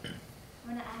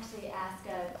 I'm going to actually ask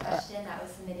a question that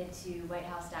was submitted to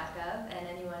whitehouse.gov, and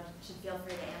anyone should feel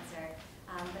free to answer.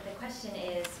 But the question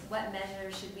is, what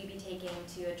measures should we be taking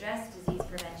to address disease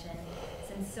prevention,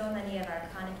 since so many of our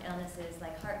chronic illnesses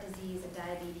like heart disease and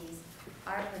diabetes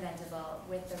are preventable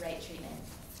with the right treatment?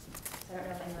 So I don't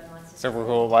know if anyone wants to... So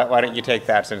Rahul, why don't you take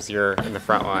that, since you're in the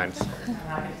front lines? I'm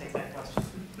happy to take that question.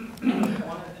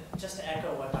 Just to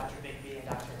echo what Dr. Bigby and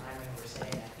Dr. Hyman were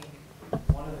saying, I think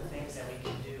one of the things that we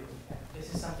can do,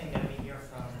 this is something that we hear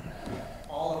from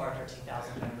all of our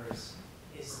 13,000 members,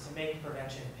 is to make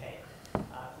prevention pay.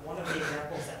 One of the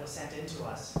examples that was sent in to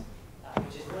us,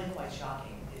 which is really quite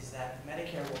shocking, is that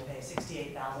Medicare will pay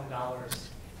 $68,000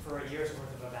 for a year's worth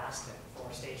of Avastin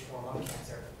for stage 4 lung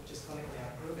cancer, which is clinically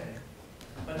unproven,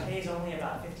 but pays only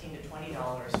about $15 to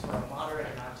 $20 for a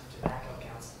moderate amount of tobacco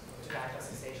counseling, or tobacco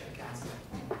cessation counseling.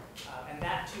 And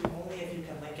that too, only if you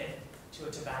can link it to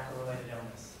a tobacco-related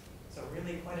illness. So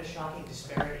really quite a shocking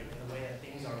disparity in the way that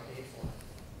things are paid for.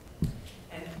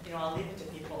 And I'll leave it to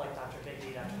people like Dr.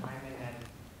 Bigby, Dr. Hyman,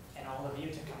 and all of you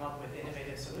to come up with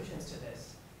innovative solutions to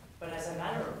this. But as a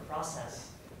matter of process,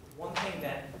 one thing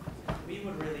that we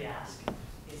would really ask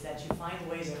is that you find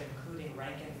ways of including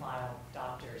rank-and-file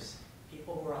doctors,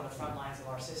 people who are on the front lines of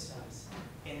our systems,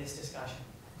 in this discussion.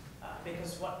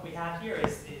 Because what we have here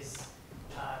is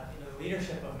the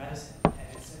leadership of medicine, and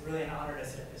it's really an honor to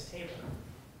sit at this table,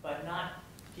 but not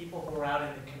people who are out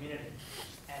in the community.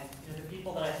 And the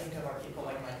people that I think of are people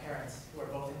like my parents, who are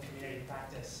both in community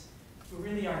practice, who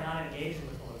really are not engaged in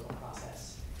the political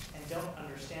process and don't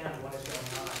understand what is going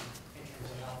on in terms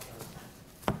of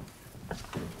healthcare.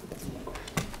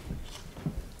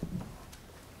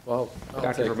 Well,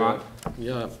 Dr. Vermont?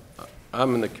 Yeah,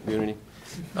 I'm in the community.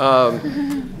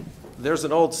 There's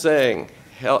an old saying,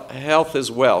 health is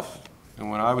wealth. And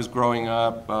when I was growing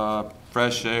up,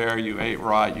 fresh air, you ate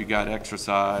right, you got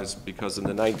exercise, because in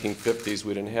the 1950s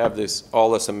we didn't have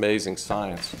all this amazing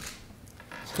science.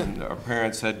 And our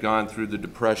parents had gone through the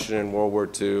Depression and World War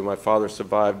II. My father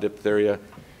survived diphtheria,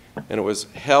 and it was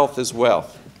health is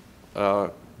wealth.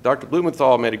 Dr.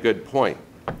 Blumenthal made a good point,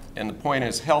 and the point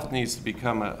is health needs to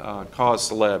become a cause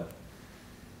célèbre.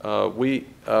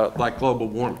 Like global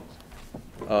warming,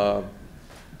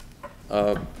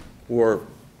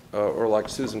 or like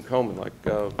Susan Komen, like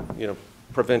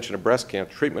prevention of breast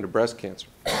cancer, treatment of breast cancer.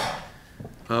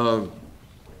 The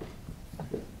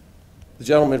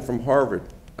gentleman from Harvard,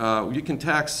 you can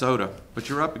tax soda, but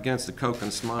you're up against the Coke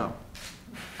and Smile,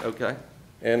 okay?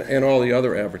 And all the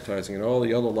other advertising and all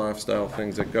the other lifestyle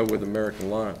things that go with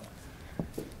American life.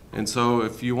 And so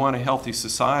if you want a healthy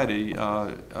society,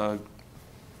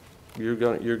 you're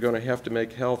going to have to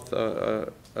make health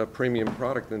a premium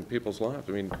product in people's lives.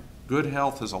 I mean, good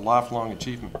health is a lifelong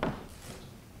achievement.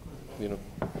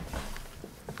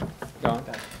 Don?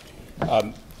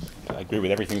 I agree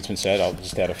with everything that's been said. I'll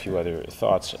just add a few other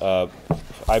thoughts.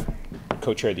 I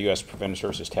co-chair the U.S. Preventive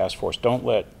Services Task Force. Don't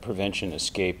let prevention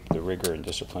escape the rigor and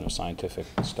discipline of scientific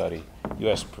study.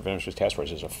 U.S. Preventive Services Task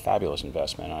Force is a fabulous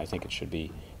investment, and I think it should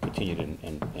be continued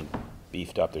and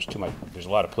beefed up. There's a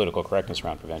lot of political correctness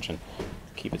around prevention.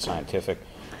 Keep it scientific.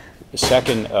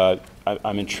 Second,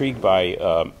 I'm intrigued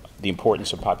by the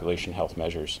importance of population health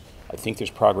measures. I think there's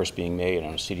progress being made,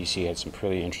 and the CDC had some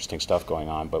pretty interesting stuff going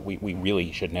on, but we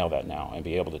really should nail that now and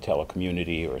be able to tell a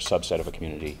community or a subset of a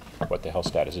community what the health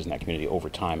status is in that community over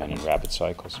time and in rapid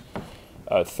cycles.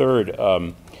 Third,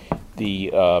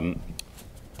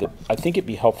 I think it'd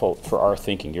be helpful for our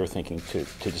thinking, your thinking, to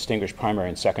distinguish primary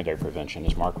and secondary prevention,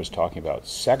 as Mark was talking about.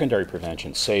 Secondary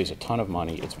prevention saves a ton of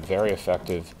money. It's very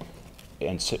effective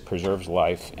and preserves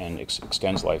life and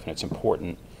extends life, and it's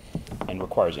important and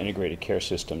requires integrated care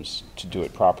systems to do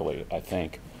it properly, I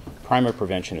think. Primary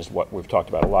prevention is what we've talked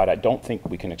about a lot. I don't think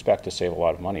we can expect to save a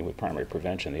lot of money with primary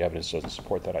prevention. The evidence doesn't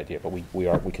support that idea, but we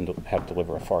can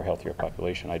deliver a far healthier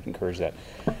population. I'd encourage that.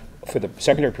 For the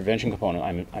secondary prevention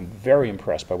component, I'm very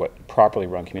impressed by what properly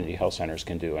run community health centers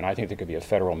can do, and I think there could be a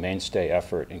federal mainstay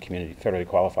effort in federally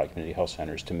qualified community health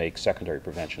centers to make secondary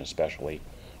prevention especially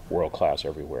world-class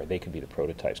everywhere. They could be the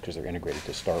prototypes because they're integrated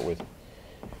to start with.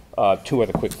 Two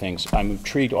other quick things. I'm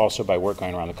intrigued also by work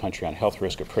going around the country on health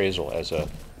risk appraisal as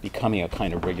becoming a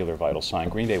kind of regular vital sign.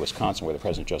 Green Bay, Wisconsin, where the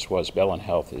president just was, Bellin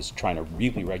Health is trying to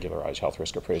really regularize health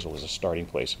risk appraisal as a starting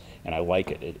place, and I like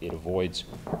it. It avoids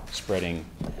spreading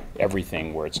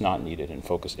everything where it's not needed and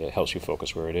it helps you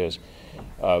focus where it is.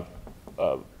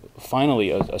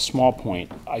 Finally, a small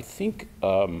point. I think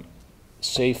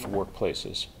safe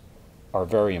workplaces are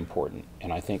very important,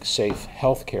 and I think safe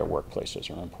healthcare workplaces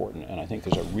are important, and I think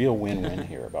there's a real win-win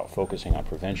here about focusing on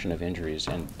prevention of injuries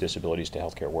and disabilities to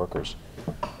healthcare workers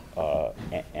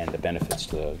and the benefits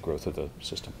to the growth of the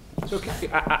system. So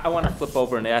I want to flip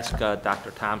over and ask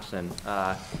Dr. Thompson,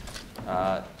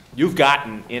 you've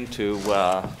gotten into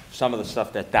some of the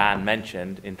stuff that Don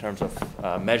mentioned in terms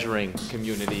of measuring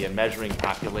community and measuring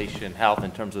population health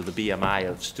in terms of the BMI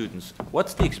of students.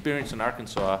 What's the experience in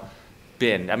Arkansas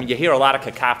been? I mean, you hear a lot of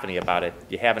cacophony about it.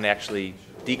 You haven't actually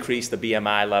decreased the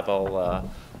BMI level.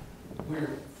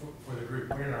 For the group,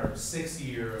 we're in our 6th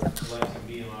year of collecting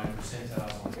BMI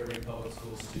percentiles on every public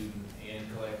school student and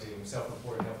collecting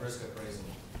self-reported health risk appraisal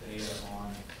data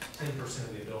on 10%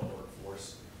 of the adult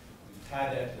workforce. We've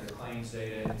tied that to their claims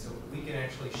data, and so we can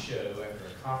actually show, after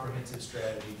a comprehensive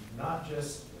strategy, not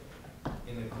just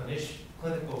in the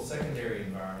clinical secondary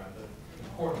environment, but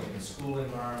importantly in the school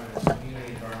environment, the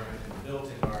community environment, and the built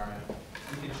environment,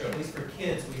 we can show, at least for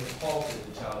kids, we have halted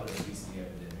the childhood obesity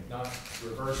epidemic, not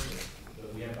reversed it,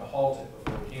 but we have to halt it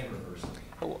before we can reverse it.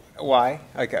 Why?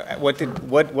 Okay.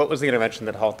 What was the intervention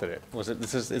that halted it? Was it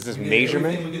is this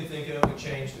measurement? Everything we could think of. We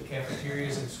changed the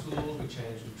cafeterias in schools. We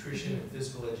changed nutrition and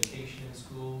physical education in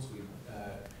schools. We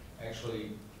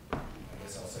actually, I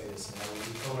guess I'll say this now,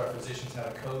 we told our physicians how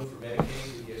to code for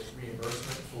Medicaid. We get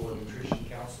reimbursement for nutrition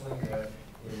counseling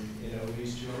in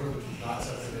obese children, which was not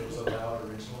something that was allowed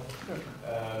originally.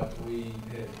 We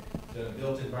have done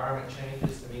built environment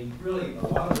changes. I mean, really, a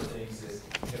lot of the things that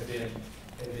have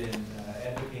been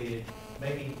advocated,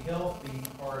 making health be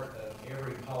part of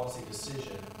every policy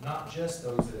decision, not just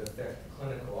those that affect the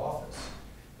clinical office,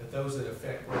 but those that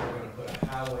affect where we're going to put a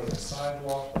highway and a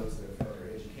sidewalk, those that affect our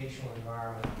educational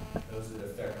environment, those that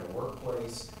affect our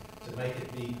workplace, to make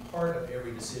it be part of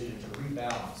every decision to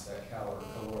rebalance that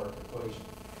caloric equation.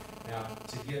 Now,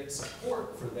 to get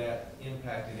support for that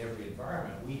impact in every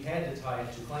environment, we had to tie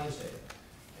it to claims data.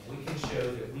 And we can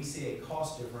show that we see a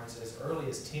cost difference as early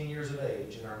as 10 years of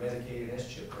age in our Medicaid and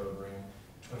S-CHIP program,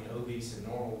 between obese and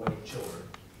normal weight children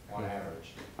on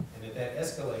average. And that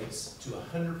escalates to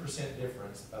 100%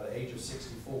 difference by the age of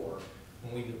 64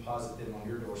 when we deposit them on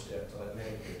your doorstep to let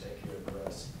Medicare take care of the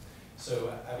rest.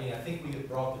 So, I mean, I think we have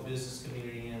brought the business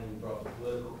community in, we brought the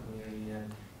political community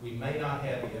in. We may not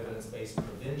have the evidence-based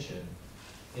prevention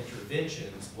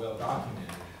interventions well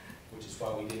documented, which is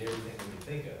why we did everything we could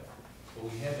think of.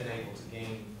 But we have been able to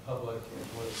gain public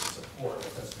and political support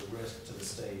because of the risk to the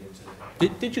state and to the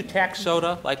Did you tax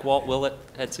soda like Walt Willett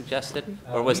had suggested,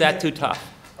 or was that too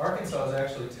tough? Arkansas has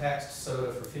actually taxed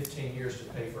soda for 15 years to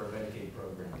pay for a Medicaid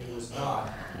program. It was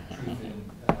not truth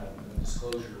in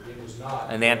disclosure. It was not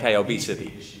an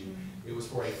anti-obesity issue. It was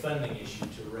for a funding issue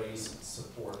to raise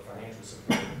support, financial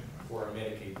support for a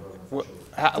Medicaid program for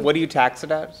children. What do you tax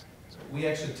it at? We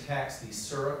actually tax the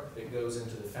syrup that goes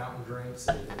into the fountain drinks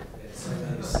at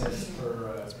 70 cents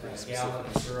per gallon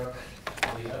of syrup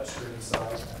on the upstream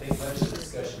side. I think much of the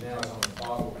discussion now is on the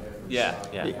bottled beverage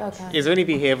side. Okay. Is there any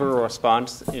behavioral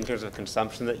response in terms of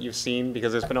consumption that you've seen?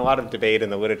 Because there's been a lot of debate in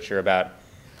the literature about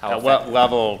at what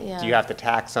level do you have to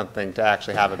tax something to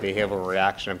actually have a behavioral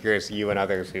reaction. I'm curious, you and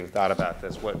others who've thought about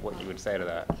this, what you would say to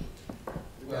that.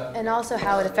 And also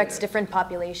how it affects different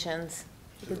populations.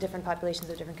 Because different populations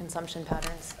have different consumption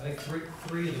patterns. I think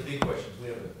three of the big questions. We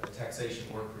have a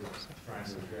taxation work group trying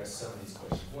to address some of these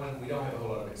questions. One, we don't have a whole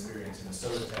lot of experience in the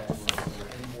soda tax world.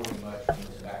 We're importing much from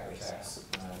the tobacco tax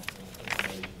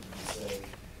information. You say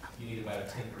you need about a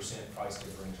 10% price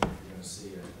differential if you're going to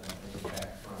see an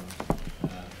impact from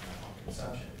on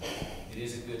consumption. It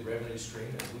is a good revenue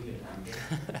stream, as we have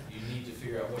proven. You need to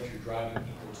figure out what you're driving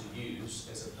people to use,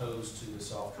 as opposed to the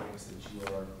soft drinks that you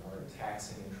are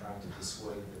taxing and trying to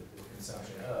dissuade the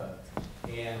consumption of,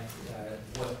 and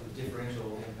what the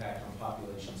differential impact on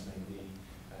populations may be.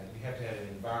 You have to have an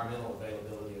environmental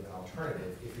availability of an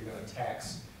alternative if you're going to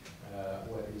tax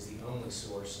what is the only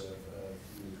source of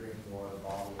either drinking water,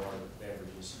 bottled water,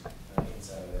 beverages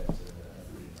inside of that food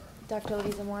environment. Dr.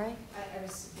 Louisa Morey? There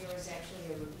was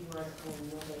actually a review article in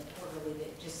the Quarterly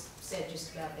that just said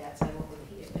just about that, so I won't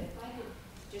repeat it. But if I could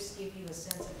just give you a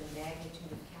sense of the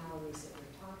magnitude of calories that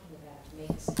we're talking about to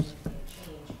make a significant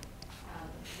change.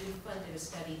 We funded a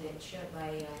study that showed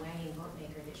by Lange and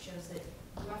Boatmaker that shows that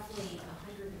roughly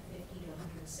 150 to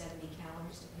 170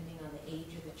 calories, depending on the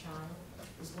age of the child,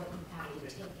 is what you have to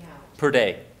take out per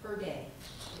day. Per day,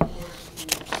 in order to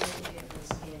make a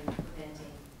difference in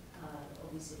preventing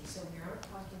obesity. So we aren't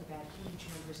talking about huge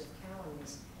numbers of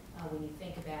calories when you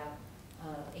think about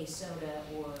a soda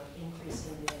or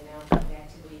increasing the amount of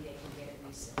activity they can get at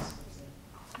recess, for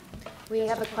example. We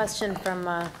have a question from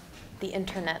the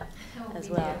internet as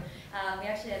well. We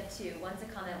actually have two. One's a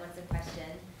comment, one's a question.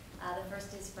 The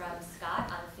first is from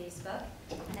Scott on Facebook,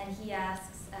 and he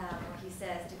asks, or he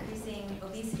says, decreasing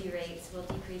obesity rates will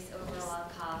decrease overall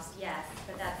cost. Yes,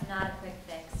 but that's not a quick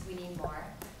fix. We need more.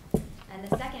 And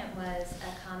the second was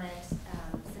a comment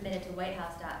submitted to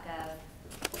whitehouse.gov,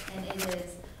 and it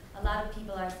is, a lot of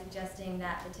people are suggesting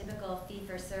that the typical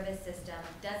fee-for-service system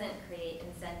doesn't create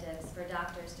incentives for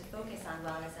doctors to focus on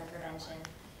wellness and prevention.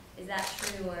 Is that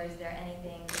true, or is there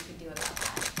anything we could do about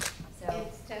that? So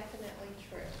it's definitely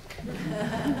true.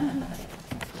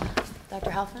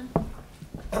 Dr. Halfman?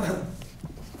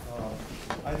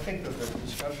 I think that the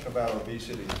discussion about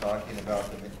obesity, talking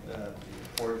about the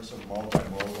importance of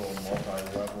multimodal,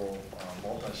 multi-level,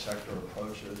 multi-sector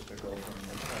approaches that go from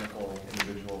the clinical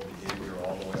individual behavior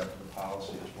all the way up to the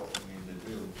policy is what we need to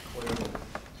do, clearly.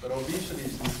 But obesity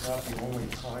is not the only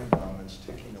time bomb that's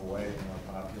ticking away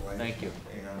in our population. Thank you.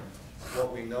 And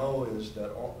what we know is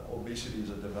that obesity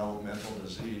is a developmental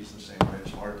disease, the same way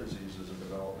as heart disease is a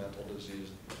developmental disease,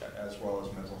 as well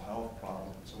as mental health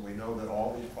problems. And we know that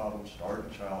all these problems start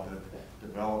in childhood,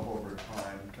 develop over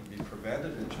time, can be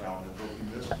prevented in childhood, but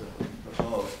we miss the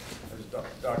boat. As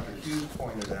Dr. Hughes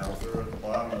pointed out, we're at the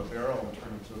bottom of the barrel in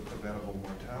terms of preventable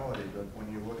mortality, but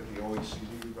when you look at the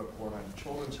OECD report on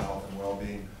children's health and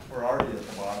well-being, we're already at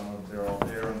the bottom of the barrel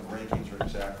there, and the rankings are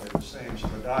exactly the same. So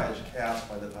the die is cast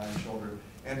by the time children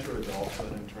enter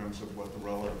adulthood in terms of what the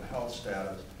relative health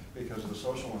status, because the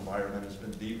social environment has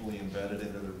been deeply embedded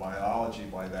into their biology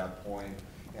by that point,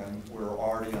 and we're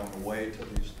already on the way to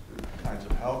these kinds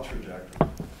of health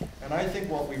trajectories. And I think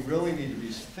what we really need to be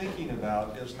thinking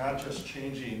about is not just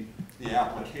changing the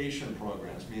application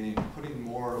programs, meaning putting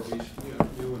more obesity,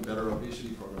 new and better obesity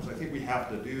programs. I think we have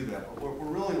to do that. But what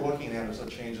we're really looking at is a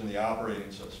change in the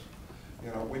operating system.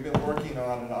 You know, we've been working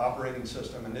on an operating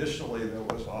system initially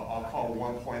that was, I'll call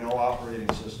 1.0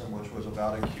 operating system, which was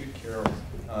about acute care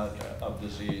of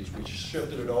disease. We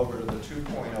shifted it over to the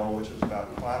 2.0, which is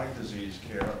about chronic disease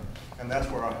care, and that's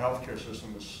where our healthcare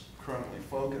system is currently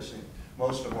focusing.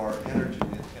 most of our energy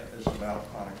is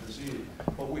about chronic disease.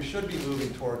 But we should be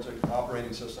moving towards an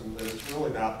operating system that is really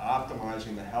about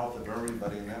optimizing the health of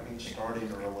everybody, and that means starting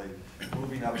early,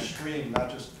 moving upstream,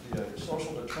 not just the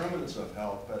social determinants of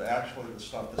health, but actually the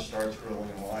stuff that starts early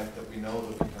in life that we know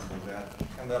that we can prevent,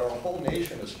 and that our whole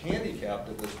nation is handicapped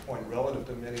at this point relative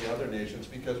to many other nations,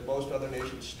 because most other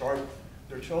nations start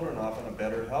their children off on a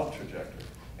better health trajectory.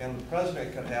 And the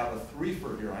president could have a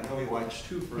three-for here. I know he likes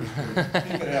two-for here.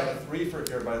 He could have a three-for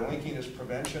here by linking his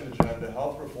prevention agenda,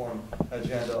 health reform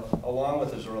agenda, along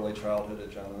with his early childhood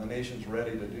agenda. The nation's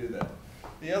ready to do that.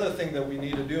 The other thing that we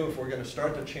need to do if we're going to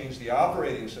start to change the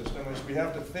operating system is we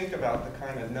have to think about the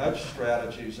kind of nudge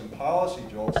strategies and policy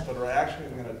jolts that are actually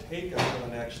going to take us to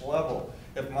the next level.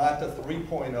 If not to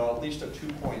 3.0, at least a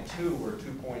 2.2 or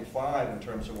 2.5 in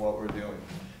terms of what we're doing.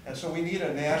 And so we need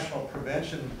a national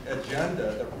prevention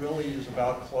agenda that really is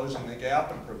about closing the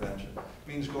gap in prevention. It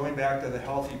means going back to the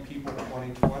Healthy People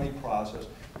 2020 process,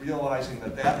 realizing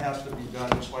that that has to be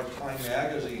done just like Time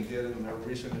Magazine did in their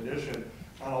recent edition,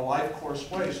 on a life course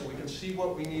way, so we can see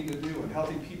what we need to do. And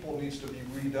Healthy People needs to be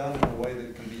redone in a way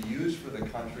that can be used for the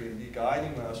country and be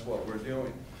guiding us what we're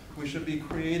doing. We should be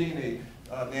creating a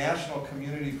National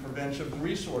Community Prevention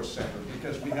Resource Center,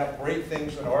 because we have great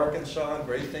things in Arkansas and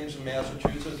great things in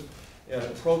Massachusetts,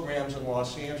 programs in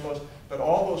Los Angeles, but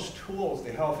all those tools,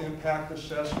 the health impact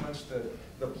assessments,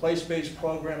 the place-based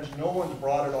programs, no one's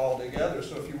brought it all together.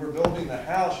 So if you were building the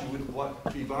house, you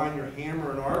would be buying your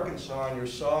hammer in Arkansas and your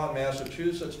saw in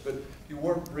Massachusetts, but you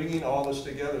weren't bringing all this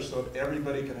together so that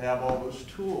everybody could have all those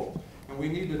tools. And we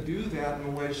need to do that in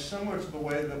a way similar to the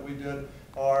way that we did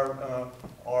our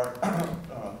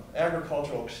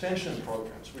agricultural extension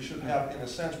programs. We should have, in a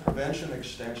sense, prevention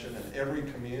extension in every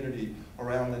community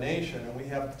around the nation, and we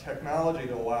have the technology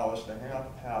to allow us to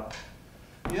have.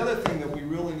 The other thing that we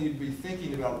really need to be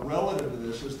thinking about relative to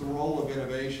this is the role of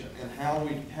innovation and how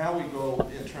we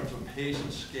go in terms of pace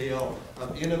and scale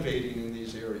of innovating in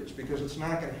these areas, because it's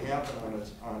not going to happen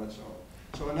on its own.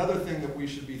 So another thing that we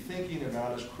should be thinking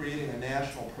about is creating a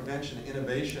national prevention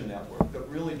innovation network that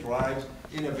really drives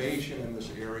innovation in this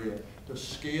area to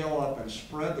scale up and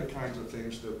spread the kinds of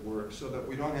things that work, so that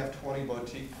we don't have 20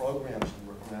 boutique programs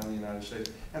around the United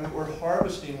States, and that we're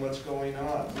harvesting what's going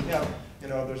on. We have,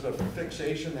 there's a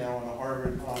fixation now on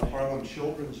the Harlem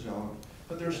Children's Zone,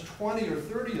 but there's 20 or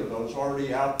 30 of those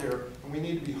already out there, and we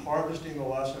need to be harvesting the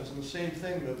lessons, and the same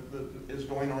thing that is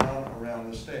going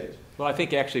around the states. Well, I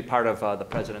think actually part of the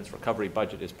President's recovery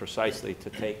budget is precisely to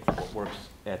take what works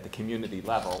at the community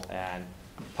level and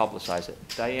publicize it.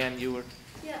 Diane, you were?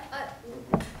 Yeah,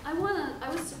 I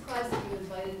was surprised that you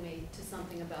invited me to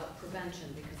something about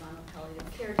prevention, because I'm a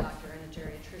palliative care doctor and a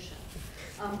geriatrician.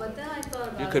 But then I thought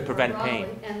about you could prevent pain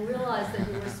and realized that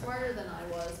you were smarter than I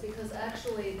was, because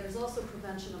actually there's also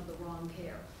prevention of the wrong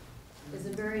care. Is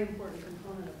a very important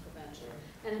component of prevention.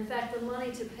 And in fact, the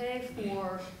money to pay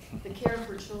for the care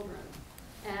for children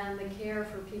and the care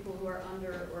for people who are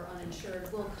under or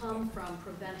uninsured will come from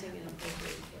preventing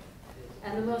inappropriate care.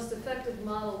 And the most effective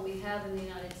model we have in the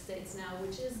United States now,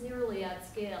 which is nearly at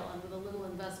scale and with a little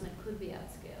investment could be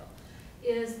at scale,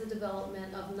 is the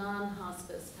development of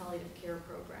non-hospice palliative care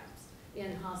programs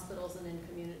in hospitals and in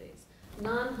communities.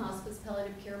 Non-hospice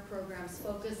palliative care programs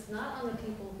focus not on the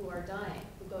people who are dying,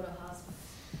 who go to hospice,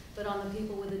 but on the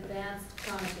people with advanced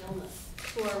chronic illness,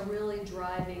 who are really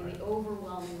driving the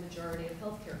overwhelming majority of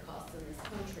healthcare costs in this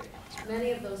country.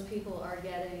 Many of those people are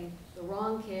getting the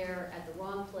wrong care at the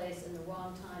wrong place in the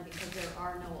wrong time because there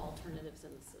are no alternatives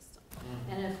in the system.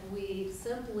 And if we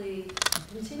simply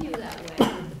continue that way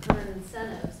with the current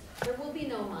incentives, there will be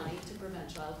no money to prevent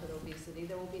childhood obesity.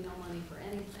 There will be no money for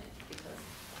anything because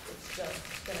it's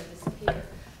just going to disappear.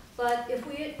 But if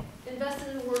we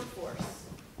invested in a workforce,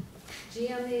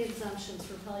 GME exemptions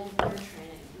for palliative care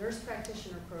training, nurse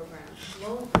practitioner programs,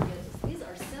 loan forgiveness, these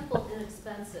are simple,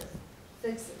 inexpensive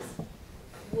fixes,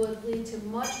 would lead to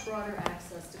much broader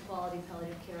access to quality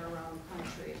palliative care around the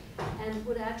country and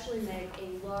would actually make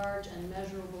a large and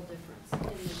measurable difference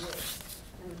in the rates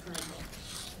in the current health.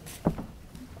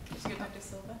 Dr.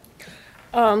 Silva?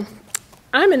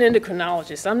 I'm an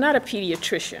endocrinologist. I'm not a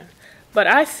pediatrician. But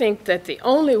I think that the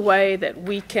only way that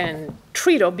we can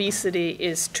treat obesity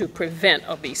is to prevent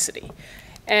obesity.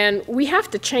 And we have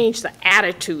to change the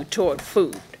attitude toward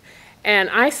food. And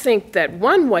I think that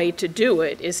one way to do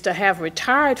it is to have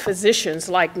retired physicians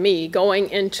like me going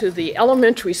into the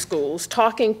elementary schools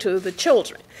talking to the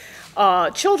children.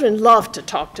 Children love to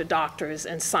talk to doctors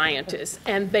and scientists,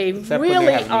 and they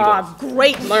really are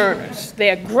great learners.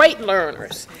 They're great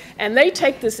learners, and they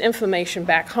take this information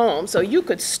back home. So you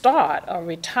could start a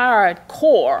retired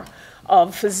corps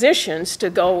of physicians to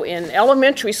go in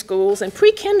elementary schools and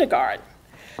pre-kindergarten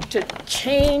to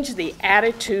change the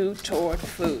attitude toward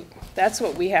food. That's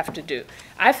what we have to do.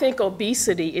 I think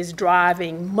obesity is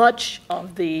driving much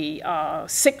of the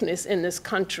sickness in this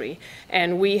country,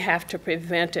 and we have to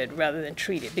prevent it rather than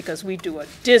treat it, because we do a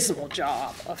dismal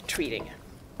job of treating it.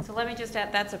 So let me just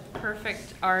add, that's a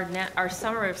perfect, our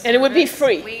summer of service. And it would be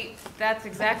free. That's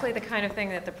exactly the kind of thing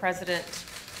that the president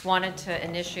wanted to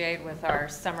initiate with our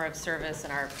summer of service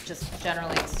and our just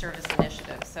generally service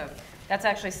initiative. So that's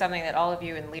actually something that all of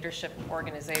you in leadership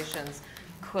organizations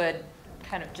could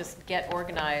kind of just get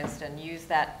organized and use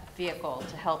that vehicle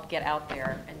to help get out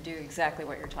there and do exactly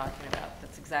what you're talking about.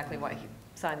 That's exactly why he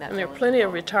signed that. And there are plenty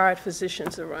of retired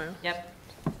physicians around. Yep.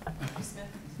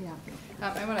 Yeah.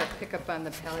 I want to pick up on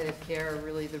the palliative care,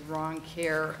 really the wrong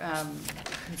care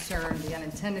concern, the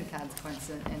unintended consequence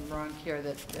and wrong care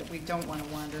that we don't want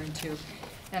to wander into.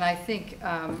 And I think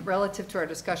relative to our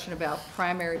discussion about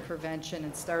primary prevention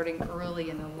and starting early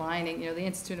and aligning, the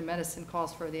Institute of Medicine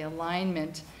calls for the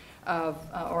alignment of,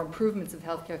 or improvements of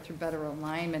healthcare through better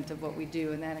alignment of what we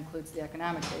do, and that includes the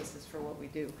economic basis for what we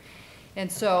do. And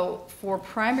so for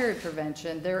primary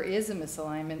prevention, there is a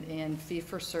misalignment in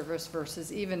fee-for-service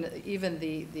versus even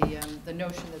the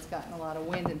notion that's gotten a lot of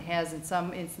wind and has in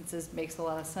some instances makes a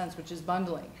lot of sense, which is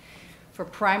bundling. For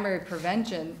primary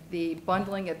prevention, the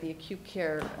bundling at the acute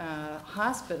care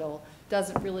hospital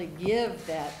doesn't really give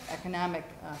that economic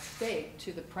stake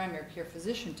to the primary care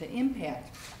physician to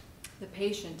impact the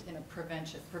patient in a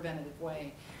preventative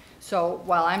way. So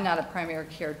while I'm not a primary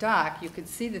care doc, you can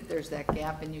see that there's that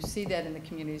gap, and you see that in the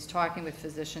communities talking with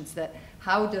physicians, that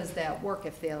how does that work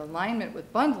if the alignment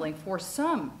with bundling for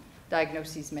some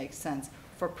diagnoses makes sense.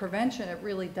 For prevention, it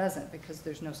really doesn't, because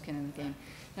there's no skin in the game.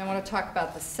 Now, I want to talk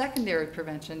about the secondary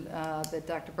prevention that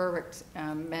Dr. Berwick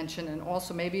mentioned, and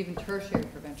also maybe even tertiary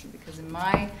prevention, because in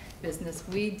my business,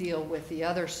 we deal with the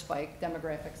other spike,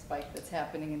 demographic spike that's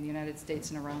happening in the United States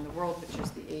and around the world, which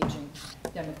is the aging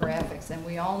demographics. And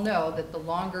we all know that the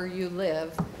longer you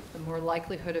live, the more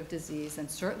likelihood of disease,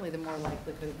 and certainly the more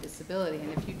likelihood of disability.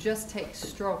 And if you just take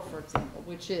stroke, for example,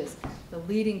 which is the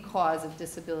leading cause of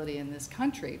disability in this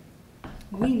country,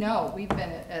 we know, we've been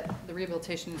at the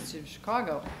Rehabilitation Institute of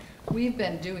Chicago, we've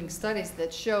been doing studies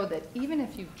that show that even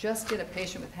if you just get a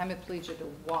patient with hemiplegia to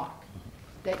walk,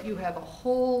 that you have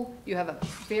a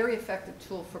very effective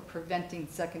tool for preventing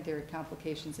secondary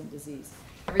complications and disease.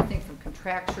 Everything from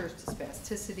contractures to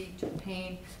spasticity to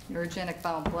pain, neurogenic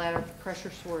bowel and bladder,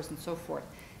 pressure sores, and so forth.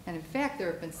 And in fact,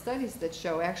 there have been studies that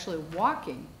show actually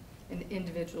walking in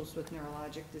individuals with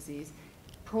neurologic disease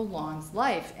prolongs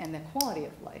life and the quality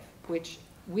of life, which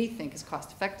we think is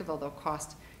cost effective, although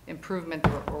cost improvement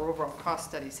or overall cost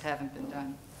studies haven't been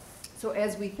done. So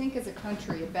as we think as a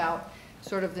country about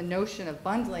sort of the notion of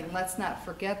bundling, let's not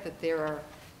forget that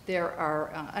there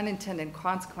are unintended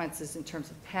consequences in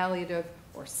terms of palliative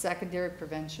or secondary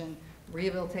prevention,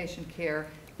 rehabilitation care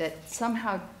that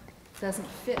somehow doesn't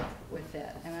fit with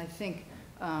that. And I think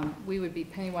we would be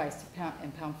penny-wise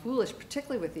and pound foolish,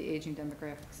 particularly with the aging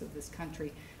demographics of this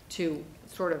country, to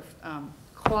sort of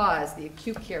cause the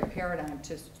acute care paradigm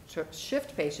to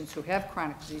shift patients who have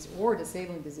chronic disease or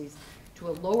disabling disease to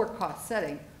a lower cost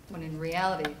setting, when in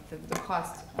reality the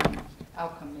cost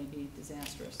outcome may be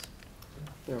disastrous.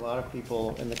 There are a lot of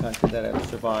people in the country that have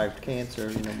survived cancer,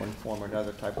 one form or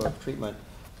another type of treatment.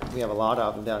 We have a lot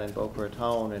of them down in Boca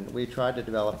Raton, and we tried to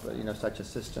develop, such a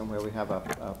system where we have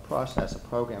a process, a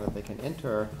program that they can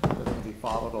enter, that they can be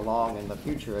followed along in the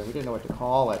future. And we didn't know what to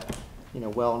call it.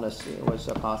 Wellness was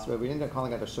a possibility. We ended up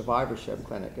calling it a survivorship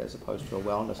clinic as opposed to a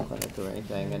wellness clinic or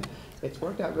anything. And it's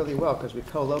worked out really well because we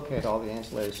co-locate all the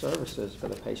ancillary services for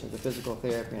the patient, the physical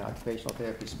therapy and occupational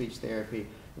therapy, speech therapy.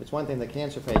 If it's one thing the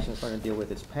cancer patient is going to deal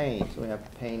with, it's pain. So we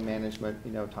have pain management,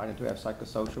 tied into, we have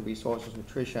psychosocial resources,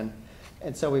 nutrition.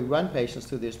 And so we run patients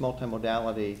through this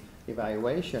multimodality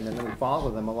evaluation, and then we follow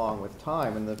them along with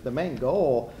time. And the main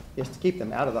goal is to keep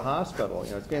them out of the hospital.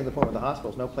 It's getting to the point where the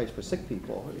hospital is no place for sick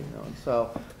people. And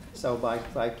so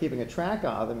by keeping a track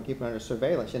of them and keeping them under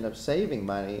surveillance, you end up saving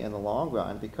money in the long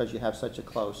run because you have such a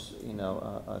close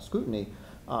scrutiny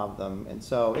of them. And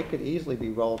so it could easily be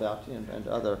rolled out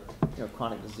into other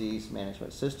chronic disease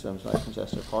management systems like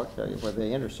congestive heart failure, where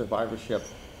they enter survivorship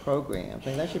programs. I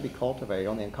think that should be cultivated.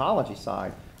 On the oncology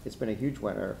side, it's been a huge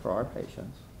winner for our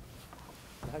patients.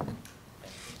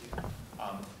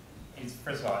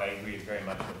 First of all, I agree very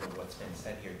much with what's been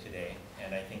said here today,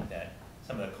 and I think that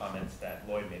some of the comments that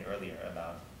Lloyd made earlier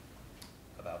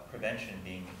about prevention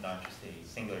being not just a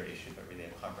singular issue, but really a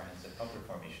comprehensive health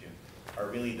reform issue, are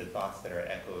really the thoughts that are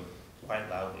echoed quite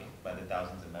loudly by the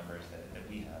thousands of members that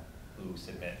we have who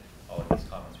submit all of these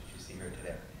comments which you see here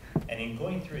today. And in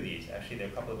going through these, actually there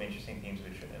are a couple of interesting themes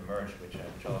which emerged, which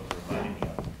Angelica reminded me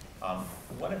of.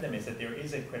 One of them is that there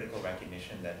is a critical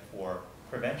recognition that for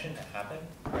prevention to happen,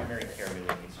 primary care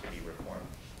really needs to be reformed.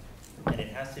 And it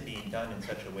has to be done in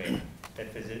such a way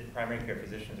that primary care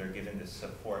physicians are given the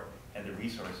support and the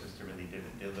resources to really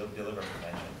deliver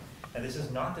prevention. And this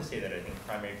is not to say that I think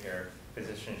primary care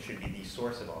physicians should be the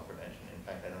source of all prevention. In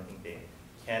fact, I don't think they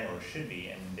can or should be,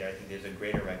 and I think there's a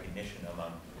greater recognition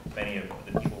among many of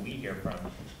the people we hear from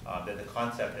that the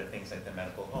concept of things like the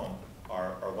medical home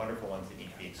are wonderful ones that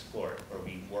need to be explored, where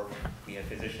we have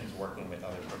physicians working with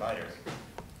other providers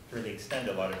to really extend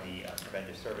a lot of the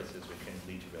preventive services which can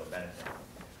lead to real benefit.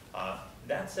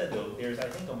 That said, though, there's, I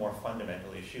think, a more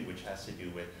fundamental issue which has to do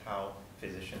with how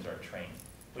physicians are trained,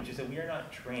 which is that we are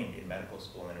not trained in medical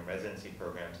school and in residency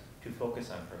programs to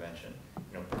focus on prevention.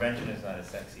 You know, prevention is not a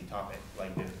sexy topic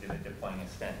like deploying a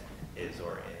stent is,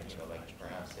 or like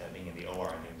perhaps being in the OR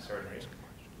and doing surgery.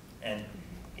 And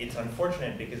it's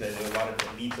unfortunate because it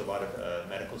leads a lot of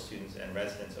medical students and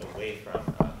residents away from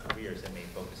careers that may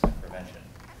focus on prevention.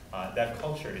 That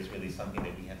culture is really something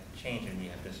that we have to change, and we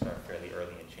have to start fairly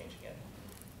early in changing it.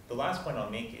 The last point I'll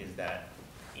make is that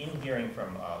in hearing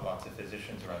from lots of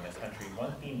physicians around the country,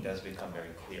 one theme does become very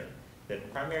clear, that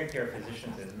primary care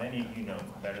physicians, as many of you know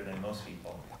better than most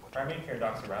people, primary care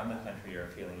docs around the country are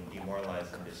feeling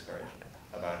demoralized and discouraged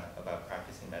about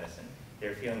practicing medicine.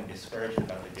 They're feeling discouraged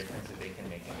about the difference that they can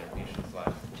make in their patients'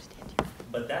 lives.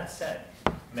 But that said,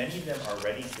 many of them are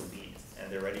ready to lead, and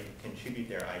they're ready to contribute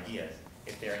their ideas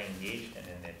if they're engaged and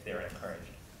if they're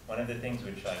encouraged. One of the things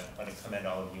which I want to commend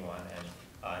all of you on,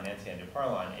 and Nancy and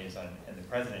DeParle on, and the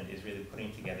President is really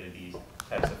putting together these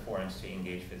types of forums to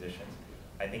engage physicians.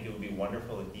 I think it would be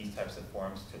wonderful if these types of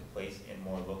forums took place in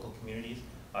more local communities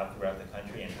throughout the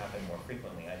country and happen more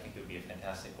frequently. I think it would be a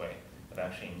fantastic way of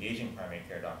actually engaging primary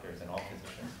care doctors and all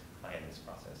physicians in this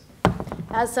process.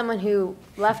 As someone who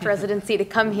left residency to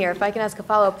come here, if I can ask a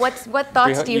follow-up, what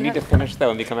thoughts do you have? You need to finish, though,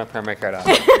 and become a primary care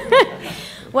doctor.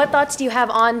 What thoughts do you have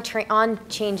on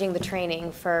changing the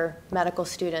training for medical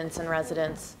students and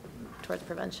residents towards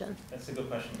prevention? That's a good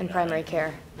question. In primary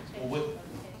care.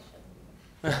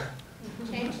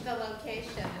 Change the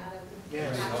location out of.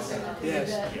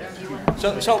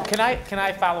 So can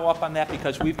I follow up on that?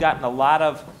 Because we've gotten a lot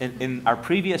of, in our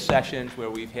previous sessions where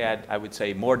we've had, I would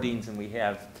say, more deans than we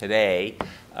have today,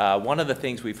 one of the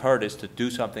things we've heard is to do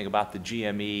something about the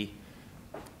GME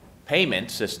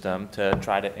payment system to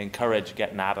try to encourage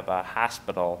getting out of the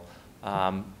hospital.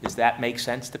 Does that make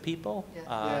sense to people?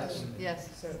 Yes.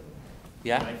 Yes.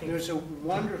 Yeah? There's a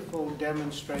wonderful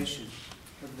demonstration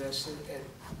of this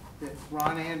that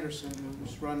Ron Anderson,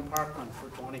 who's run Parkland for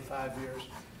 25 years,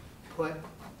 put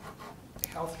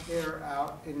healthcare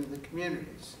out into the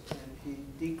communities. And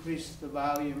he decreased the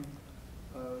volume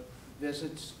of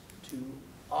visits to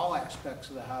all aspects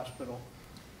of the hospital.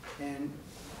 And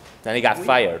then he got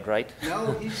fired, right?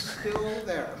 No, he's still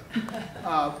there.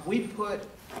 We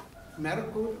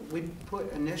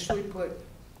initially put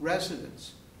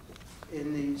residents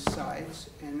in these sites,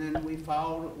 and then we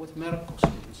followed it with medical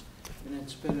students. And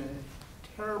it's been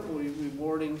a terribly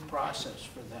rewarding process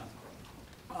for them.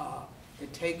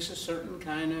 It takes a certain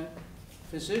kind of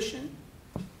physician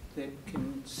that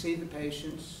can see the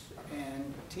patients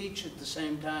and teach at the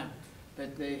same time.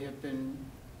 But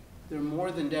they're more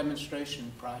than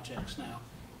demonstration projects now,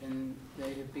 and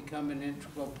they have become an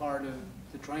integral part of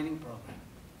the training program.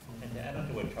 And to add on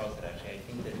to what Charles said, actually, I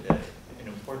think that an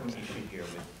important issue here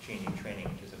with changing training,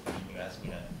 which is a question you asked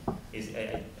me, is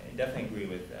I definitely agree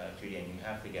with Judy, and you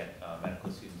have to get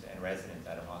medical students and residents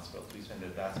out of hospitals. We spend the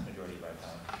vast majority of our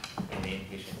time in the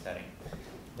inpatient setting.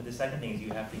 But the second thing is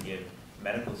you have to give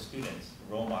medical students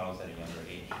role models at a younger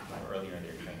age, or earlier in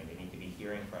their training. They need to be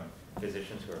hearing from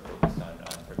physicians who are focused on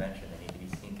prevention. They need to be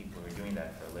seeing people who are doing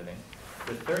that for a living.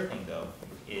 The third thing, though,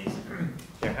 is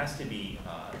there has to be,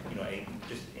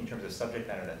 just in terms of subject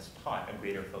matter that's taught, a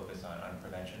greater focus on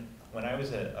prevention. When I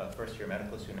was a first-year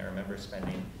medical student, I remember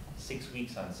spending 6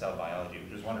 weeks on cell biology,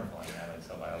 which was wonderful. I mean, I like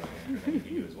cell biology, and many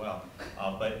of you as well.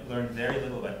 But learned very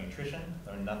little about nutrition,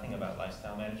 learned nothing about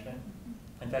lifestyle management.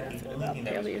 In fact, the only thing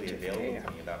that was really available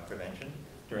to me about prevention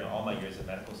during all my years of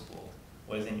medical school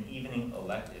was an evening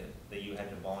elective that you had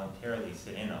to voluntarily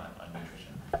sit in on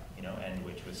nutrition, and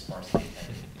which was sparsely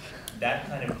attended. That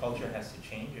kind of culture has to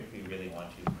change if we really want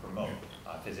to promote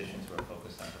physicians who are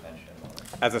focused on prevention and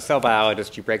wellness. As a cell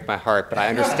biologist, you break my heart, but I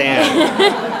understand.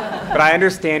 But I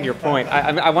understand your point.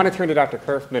 I want to turn to Dr.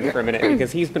 Kerfman for a minute,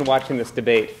 because he's been watching this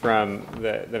debate from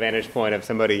the vantage point of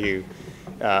somebody who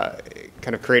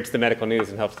kind of creates the medical news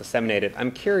and helps disseminate it.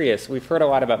 I'm curious, we've heard a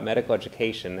lot about medical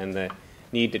education and the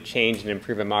need to change and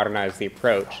improve and modernize the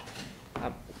approach.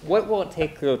 What will it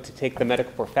take, though, to take the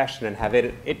medical profession and have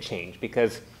it change?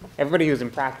 Because everybody who's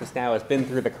in practice now has been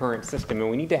through the current system,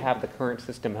 and we need to have the current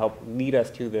system help lead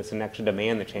us to this and actually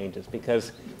demand the changes.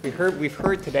 Because we've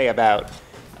heard today about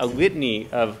a litany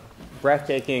of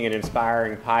breathtaking and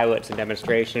inspiring pilots and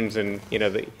demonstrations, and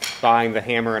buying the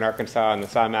hammer in Arkansas and the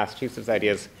saw in Massachusetts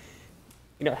ideas.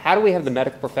 How do we have the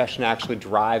medical profession actually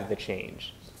drive the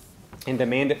change and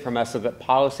demand it from us so that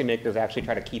policymakers actually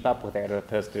try to keep up with it as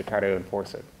opposed to try to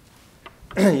enforce it?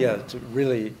 Yeah, it's a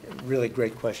really, really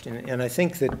great question. And I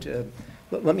think that,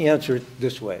 let me answer it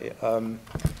this way.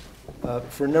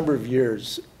 For a number of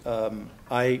years,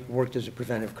 I worked as a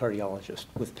preventive cardiologist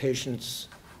with patients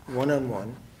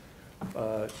one-on-one,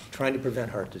 trying to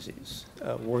prevent heart disease,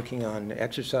 working on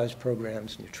exercise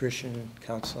programs, nutrition,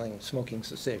 counseling, smoking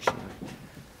cessation.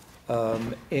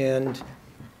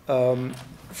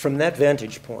 From that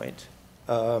vantage point,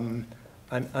 I'm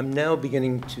now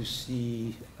beginning to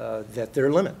see that there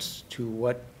are limits to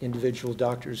what individual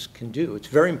doctors can do. It's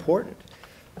very important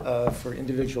for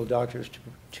individual doctors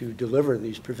to deliver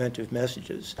these preventive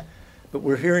messages. But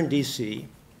we're here in D.C.,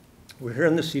 we're here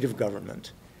in the seat of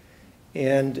government,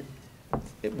 and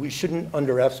we shouldn't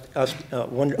underestimate,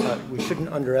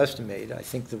 I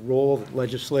think, the role that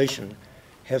legislation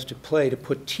has to play to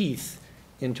put teeth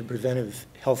into preventive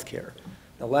health care.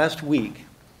 Now, last week,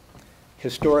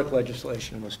 historic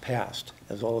legislation was passed,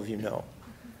 as all of you know.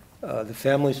 The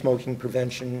Family Smoking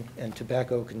Prevention and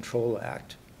Tobacco Control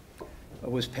Act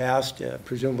was passed.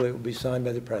 Presumably it will be signed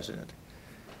by the President.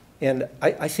 And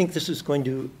I think this is going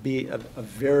to be a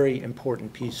very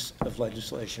important piece of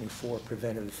legislation for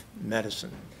preventive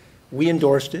medicine. We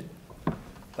endorsed it.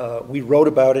 We wrote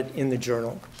about it in the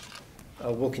journal.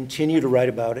 We'll continue to write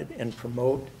about it and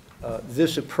promote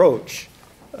this approach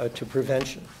to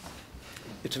prevention.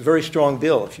 It's a very strong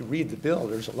bill. If you read the bill,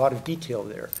 there's a lot of detail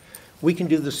there. We can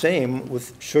do the same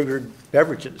with sugared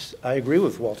beverages. I agree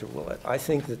with Walter Willett. I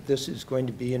think that this is going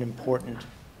to be an important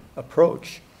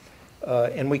approach.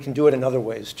 And we can do it in other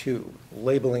ways too,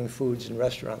 labeling foods in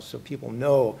restaurants so people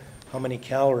know how many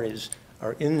calories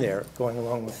are in there, going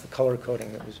along with the color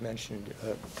coding that was mentioned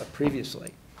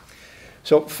previously.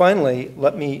 So finally,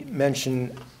 let me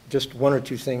mention just one or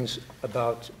two things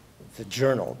about the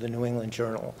journal, the New England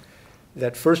Journal.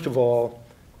 That first of all,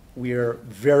 we are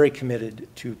very committed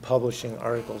to publishing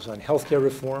articles on healthcare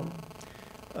reform.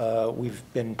 We've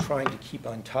been trying to keep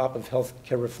on top of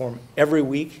healthcare reform every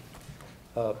week,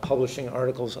 publishing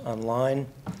articles online,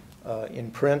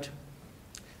 in print,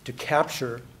 to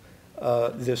capture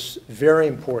this very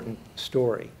important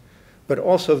story, but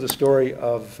also the story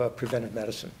of preventive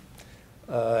medicine.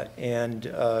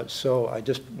 So I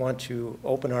just want to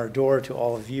open our door to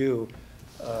all of you,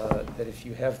 that if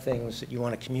you have things that you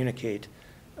want to communicate,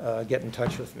 get in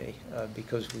touch with me,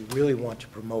 because we really want to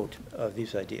promote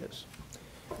these ideas.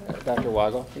 Dr.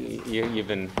 Wagle, you've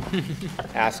been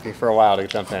asking for a while to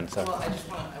jump in. So. Well,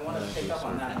 I want to pick up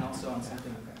on that and also on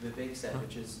something Vivek said,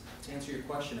 which is to answer your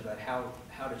question about how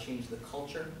to change the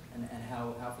culture and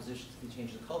how physicians can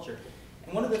change the culture.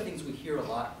 And one of the things we hear a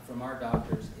lot from our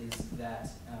doctors is that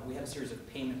we had a series of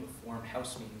payment reform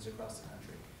house meetings across the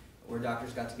country where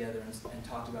doctors got together and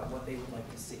talked about what they would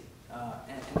like to see.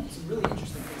 And some really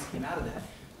interesting things came out of that.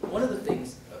 One of the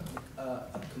things,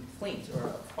 a complaint or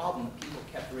a problem that people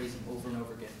kept raising over and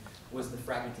over again was the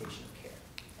fragmentation of care.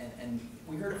 And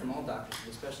we heard it from all doctors,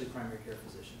 especially primary care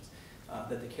physicians,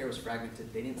 that the care was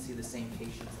fragmented. They didn't see the same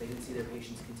patients. They didn't see their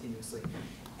patients continuously.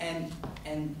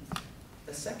 And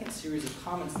the second series of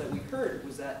comments that we heard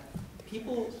was that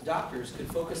doctors could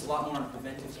focus a lot more on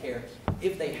preventive care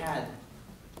if they had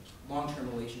long-term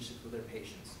relationships with their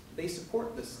patients. They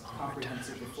support this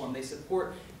comprehensive reform. They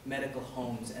support medical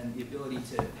homes and the ability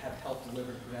to have help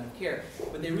deliver preventive care,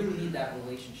 but they really need that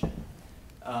relationship.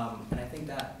 And I think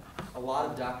that a lot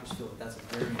of doctors feel that that's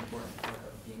a very important part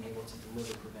of being able to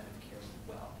deliver preventive care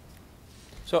well.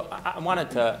 So I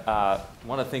wanted to,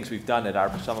 one of the things we've done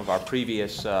at some of our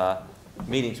previous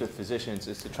meetings with physicians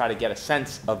is to try to get a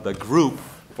sense of the group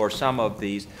for some of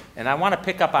these. And I want to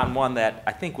pick up on one that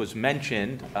I think was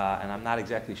mentioned, and I'm not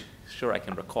exactly sure I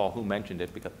can recall who mentioned it,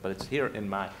 but it's here in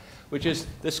my, which is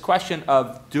this question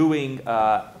of doing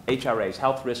HRAs,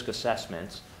 health risk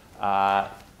assessments,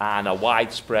 on a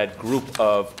widespread group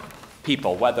of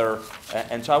people,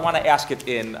 and so I want to ask it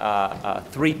in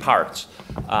 3 parts.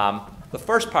 The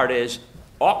first part is,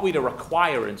 ought we to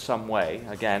require in some way,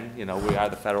 again, we are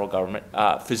the federal government,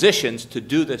 physicians to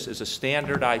do this as a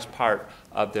standardized part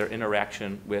of their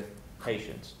interaction with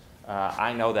patients?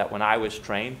 I know that when I was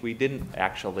trained, we didn't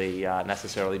actually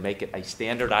necessarily make it a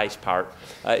standardized part.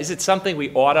 Is it something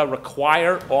we ought to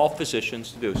require all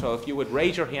physicians to do? So if you would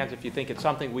raise your hands if you think it's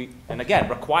something we, and again,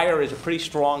 require is a pretty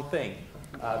strong thing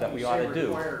that we ought to do.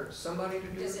 Require somebody to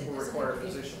do it, or require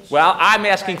physicians? Well, I'm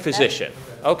asking physician.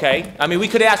 Okay. I mean, we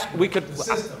could ask, we could.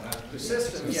 The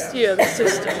system, yeah. Yeah, the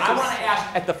system. I want to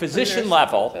ask at the physician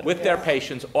level with their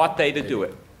patients, ought they to do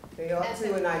it? They ought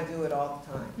to, and I do it all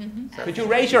the time. Could you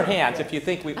raise your hands if you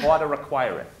think we ought to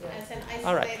require it?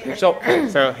 All right. So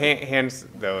hands,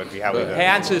 though, would be how we do it.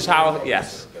 Hands is how,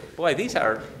 yes. Boy, these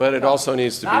are. But it also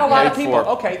needs to be Not a lot of paid people. for.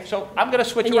 Okay, so I'm going to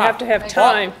switch And around. you have to have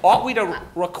time. Ought we to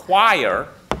require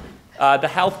the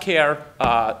healthcare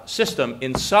system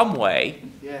in some way,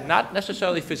 not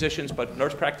necessarily physicians, but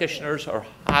nurse practitioners or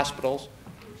hospitals,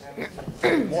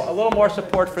 a little more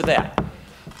support for that?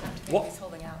 He's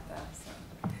holding out though, so.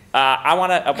 I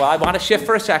want to shift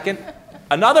for a second.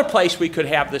 Another place we could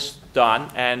have this done,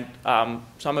 and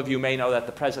some of you may know that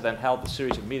the president held a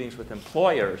series of meetings with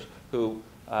employers who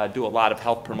do a lot of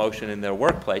health promotion in their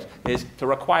workplace, is to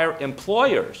require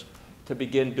employers to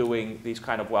begin doing these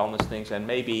kind of wellness things, and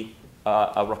maybe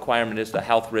a requirement is the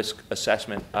health risk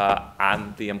assessment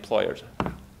on the employers.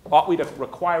 Ought we to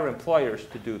require employers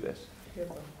to do this?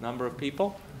 Number of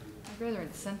people? I'd rather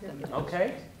incent them.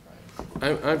 Okay.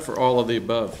 I'm for all of the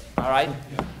above. All right.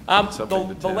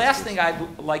 The last thing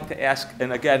I'd like to ask,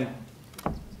 and again,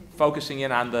 focusing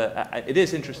in on it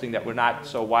is interesting that we're not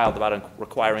so wild about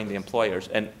requiring the employers,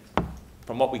 and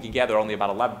from what we can gather, only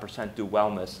about 11% do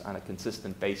wellness on a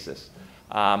consistent basis.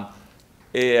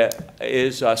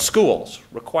 Is schools,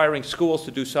 requiring schools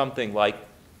to do something like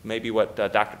maybe what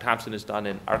Dr. Thompson has done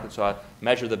in Arkansas,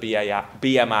 measure the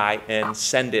BMI and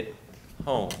send it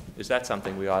home. Is that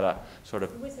something we ought to sort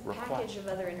of With a require? package of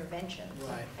other interventions.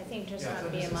 Right. I think just not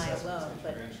BMI alone,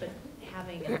 but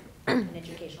having an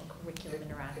educational curriculum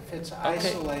around it. If it's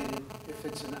isolated, if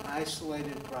it's an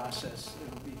isolated process,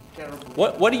 it'll be terrible.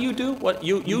 What do you do? What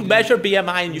you measure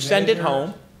BMI and you send it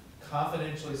home?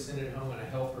 Confidentially send it home in a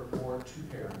health report to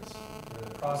parents. We're in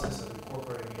the process of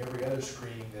incorporating every other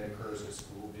screening that occurs at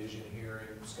school, vision, hearing,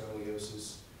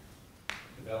 scoliosis,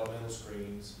 developmental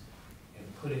screenings, and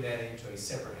putting that into a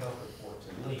separate health report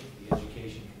to link the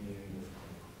education community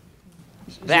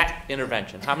with That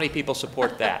intervention. How many people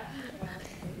support that?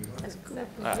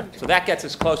 So that gets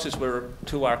as close as we're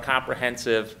to our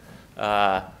comprehensive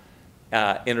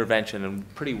intervention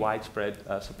and pretty widespread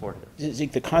support here.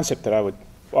 Zeke, the concept that I would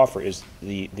offer is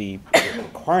the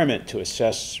requirement to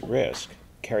assess risk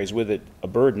carries with it a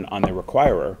burden on the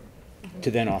requirer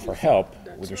to then offer help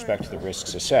with respect to the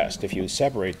risks assessed. If you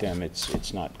separate them,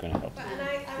 it's not going to help. And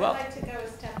I would like to go a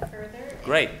step further.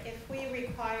 Great. If we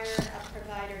require a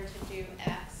provider to do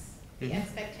X, the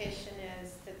expectation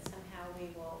is that somehow we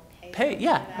will pay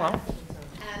yeah, for that. well.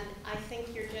 And I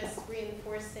think you're just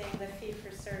reinforcing the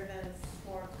fee-for-service,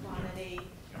 more quantity.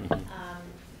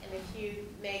 And if you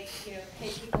make, pay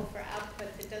people for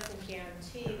outputs, it doesn't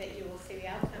guarantee that you will see the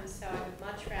outcomes. So I would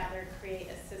much rather create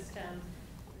a system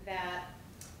that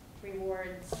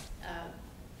rewards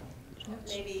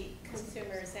maybe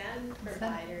consumers and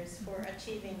providers for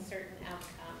achieving certain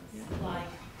outcomes, like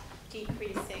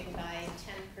decreasing by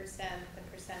 10% the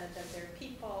percentage of their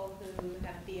people who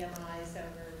have BMIs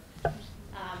over,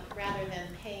 rather than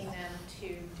paying them to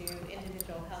do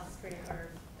individual health screen or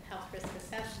health risk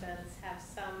assessments, have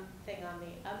something on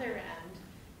the other end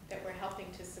that we're helping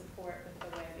to support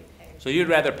with the way we pay. So you'd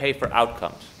rather pay for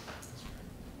outcomes?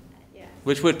 Yes.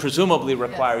 Which would presumably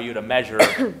require you to measure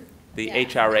the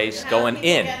HRAs going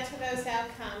in. How people get to those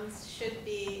outcomes should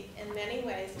be in many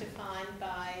ways defined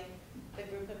by the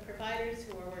group of providers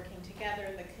who are working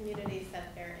together, the communities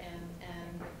that they're in,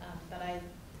 and but I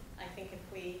think if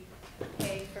we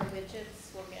pay for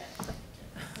widgets, we'll get.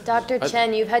 Dr.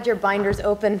 Chen, you've had your binders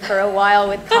open for a while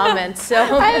with comments, so.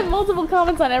 I have multiple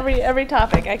comments on every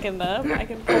topic. I can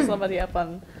pull somebody up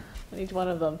on each one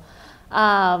of them.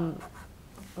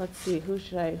 Let's see, who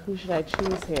should I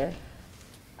choose here?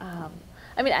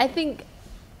 I mean, I think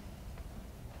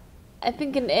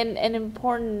an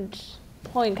important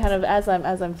point, kind of as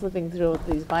I'm flipping through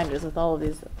these binders with all of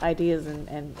these ideas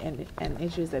and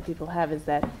issues that people have, is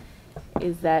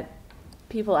that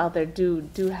people out there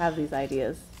do have these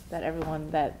ideas, that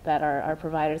everyone that are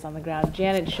providers on the ground.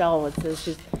 Janet Shull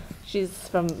says she's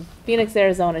from Phoenix,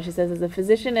 Arizona. She says, as a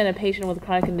physician and a patient with a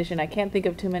chronic condition, I can't think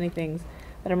of too many things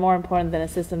that are more important than a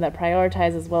system that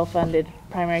prioritizes well-funded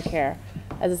primary care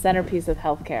as a centerpiece of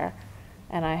healthcare.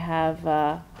 And I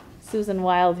have Susan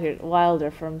Wilder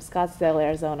from Scottsdale,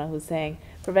 Arizona, who's saying,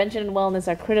 Prevention and wellness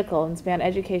are critical and span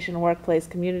education, workplace,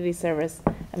 community service,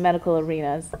 and medical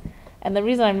arenas. And the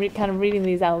reason I'm kind of reading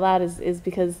these out loud is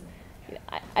because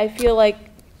I feel like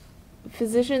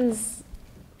physicians,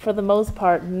 for the most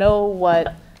part, know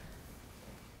what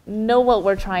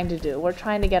we're trying to do. We're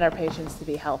trying to get our patients to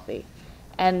be healthy.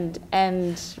 And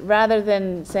rather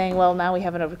than saying, well, now we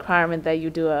have a requirement that you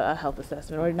do a health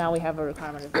assessment, or now we have a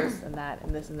requirement of this and that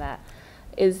and this and that,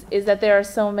 is that there are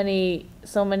so many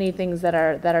things that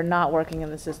are not working in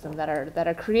the system, that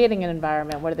are creating an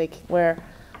environment where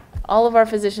all of our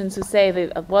physicians who say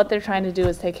that what they're trying to do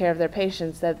is take care of their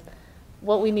patients, that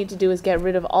what we need to do is get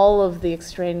rid of all of the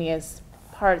extraneous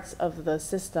parts of the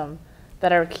system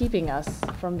that are keeping us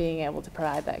from being able to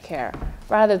provide that care,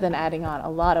 rather than adding on a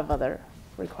lot of other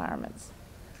requirements.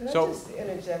 Can I just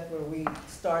interject where we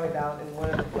started out, and one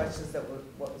of the questions that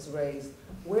was raised,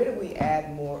 where do we add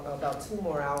about 2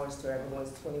 more hours to everyone's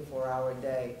 24-hour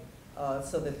day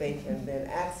so that they can then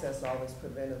access all this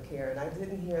preventive care? And I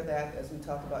didn't hear that as we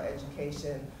talked about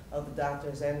education of the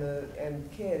doctors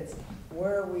and kids.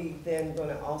 Where are we then going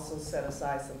to also set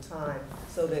aside some time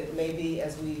so that maybe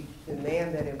as we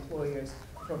demand that employers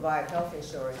provide health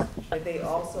insurance, that they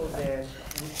also then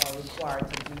are required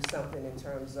to do something in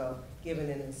terms of giving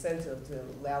an incentive to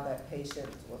allow that patient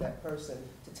or that person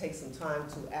to take some time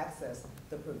to access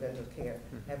the preventive care?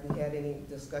 Have we had any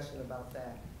discussion about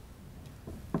that?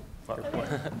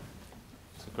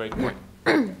 It's a great point.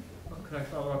 Could I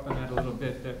follow up on that a little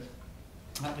bit? That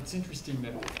it's interesting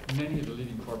that many of the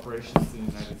leading corporations in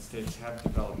the United States have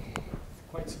developed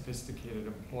quite sophisticated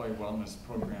employee wellness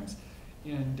programs,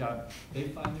 and they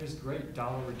find there's great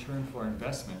dollar return for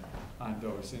investment on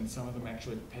those, and some of them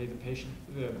actually pay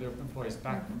their employees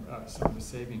back some of the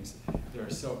savings there.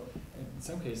 So in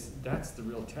some cases, that's the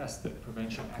real test, that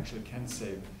prevention actually can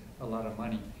save a lot of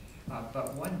money.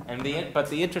 But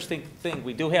the interesting thing,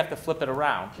 we do have to flip it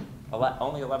around.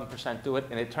 Only 11% do it,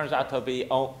 and it turns out to be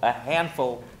a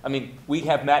handful. I mean, we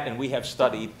have met and we have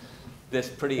studied this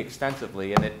pretty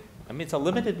extensively, and it's a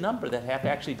limited number that have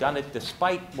actually done it,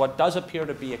 despite what does appear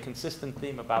to be a consistent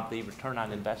theme about the return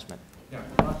on investment. Yeah,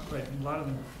 right. A lot of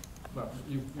them, well,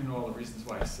 you know all the reasons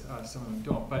why some of them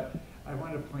don't. But I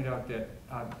wanted to point out that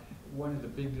one of the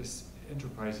biggest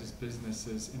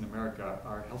businesses in America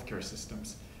are healthcare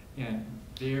systems. And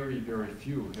very, very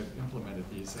few have implemented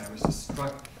these. And I was just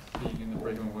struck being in the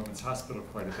Brigham and Women's Hospital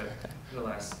quite a bit the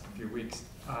last few weeks.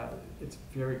 It's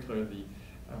very clear the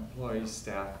employees,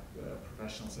 staff,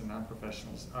 professionals, and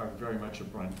non-professionals are very much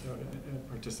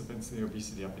participants in the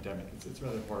obesity epidemic. It's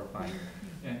rather horrifying.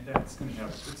 And that's going to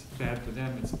it's bad for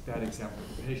them, it's a bad example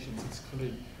for patients. It's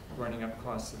clearly running up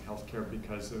costs of healthcare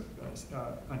because of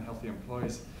unhealthy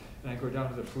employees. And I go down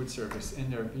to the food service,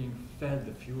 and they're being fed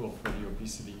the fuel for the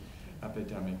obesity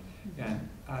epidemic. And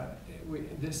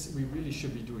we really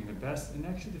should be doing the best. And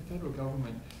actually, the federal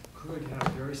government could have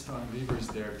very strong levers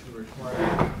there to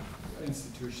require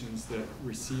institutions that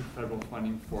receive federal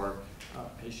funding for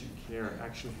patient care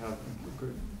actually have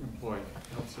good employee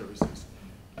health services.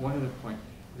 One other point,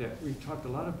 that we've talked a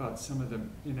lot about some of the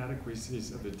inadequacies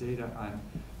of the data on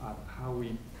how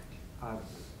we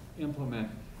implement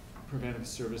preventive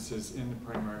services in the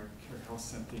primary care health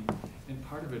setting, and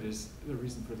part of it is, the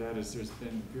reason for that is there's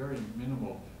been very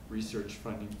minimal research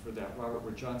funding for that. Robert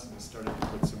Wood Johnson has started to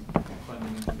put some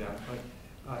funding into that,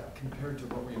 but compared to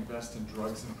what we invest in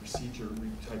drugs and procedure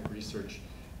type research,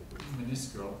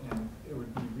 minuscule, and it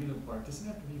would be really important. It doesn't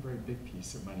have to be a very big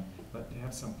piece of money, but to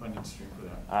have some funding stream for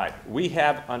that. All right, we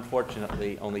have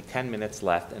unfortunately only 10 minutes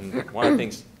left, and one of the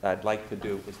things I'd like to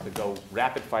do is to go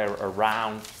rapid fire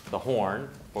around the horn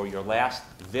for your last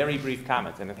very brief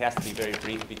comments, and it has to be very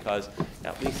brief because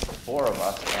at least 4 of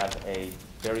us have a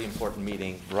very important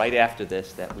meeting right after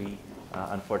this that we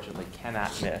unfortunately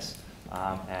cannot miss,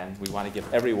 and we want to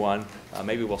give everyone,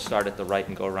 maybe we'll start at the right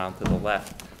and go around to the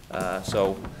left. I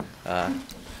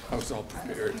was all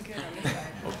prepared.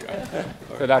 Okay.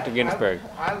 So Dr. Ginsberg.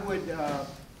 I would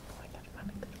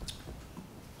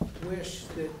wish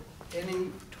that any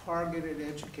targeted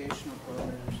educational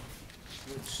programs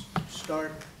would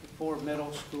start before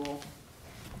middle school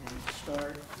and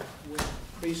start with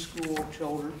preschool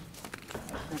children.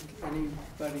 I think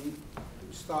anybody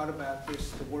who's thought about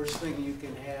this, the worst thing you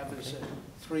can have is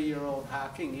a 3-year-old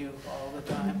hocking you all the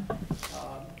time.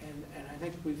 And I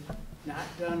think we've not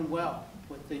done well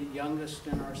with the youngest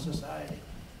in our society.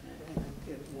 And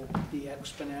it will be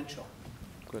exponential.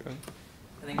 Good.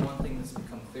 I think one thing that's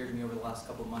become clear to me over the last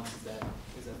couple of months is that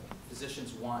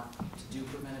physicians want to do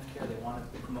preventive care, they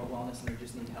want to promote wellness, and they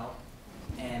just need help.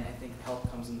 And I think help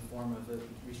comes in the form of a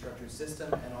restructured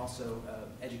system and also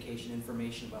education,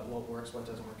 information about what works, what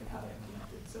doesn't work, and how to implement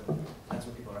it. So that's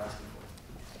what people are asking for.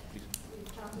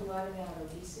 We've talked a lot about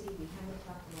obesity. We haven't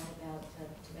talked a lot about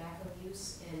tobacco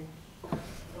use and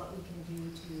what we can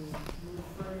do to move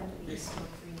further to be a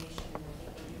smoke-free nation. And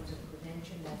I think in terms of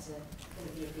prevention, that's going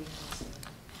to be a big concern.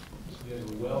 We have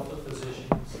a wealth of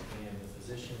physicians, and the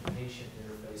physician-patient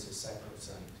interface is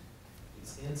sacrosanct.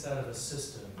 It's inside of a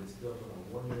system that's built on a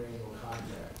one-year annual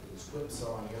contract that is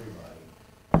whipsawing everybody.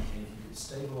 And if you could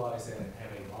stabilize that and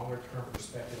have a longer-term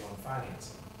perspective on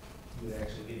financing, you would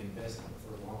actually get investment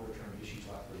for longer-term issues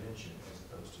like prevention as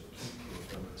opposed to acute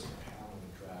care focus on how we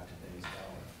drive today's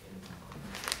dollar.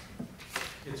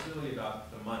 It's really about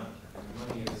the money, and the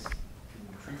money is in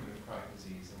the treatment of chronic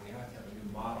disease, and we have to have a new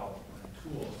model and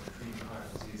tools for treating chronic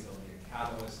disease that will be a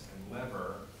catalyst and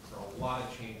lever for a lot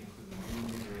of change, including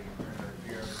new metering and primary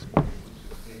care, groups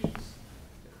of patients,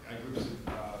 groups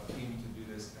of teams to do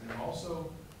this, and it also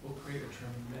will create a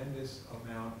tremendous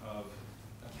amount of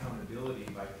accountability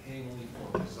by paying only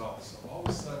for results. So all of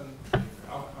a sudden, for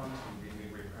outcomes, we really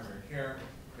great primary care,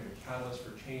 create a catalyst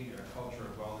for change in a culture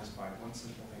of wellness by one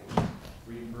simple thing, which is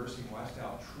reimbursing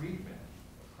lifestyle treatment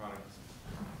of chronic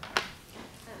disease.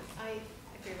 I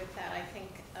agree with that. I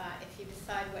think if you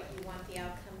decide what you want the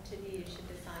outcome to be, you should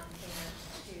design payment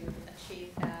to achieve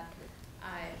that.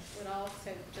 I would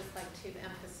also just like to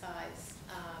emphasize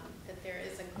that there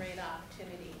is a great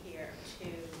opportunity here to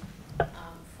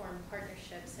form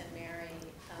partnerships and marry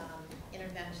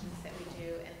interventions that we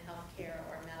do in healthcare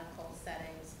or medical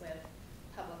settings with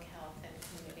public health and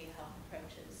community health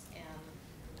approaches. And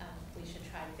we should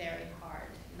try very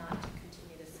hard not to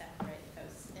continue to separate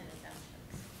those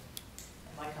interventions.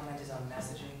 My comment is on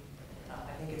messaging.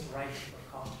 I think it's right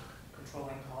for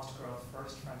controlling cost growth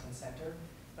first, front and center,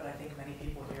 but I think many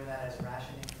people hear that as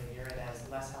rationing, they hear it as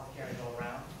less healthcare to go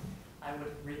around. I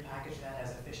would repackage that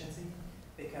as efficiency,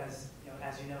 because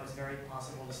as you know, it's very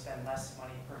possible to spend less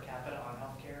money per capita on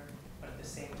healthcare, but at the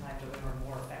same time deliver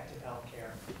more effective healthcare,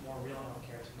 more real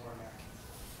healthcare to more Americans.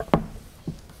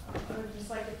 I would just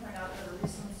like to point out that a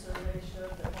recent survey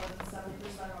showed that more than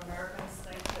 70% of Americans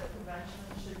think that prevention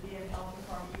should be in health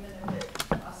reform, even if it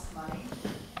costs money.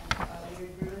 And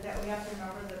we agree with that. We have to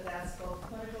remember that that's both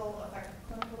effective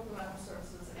clinical preventive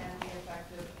services and the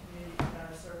effective community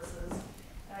preventive services.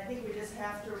 And I think we just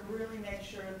have to really make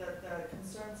sure that the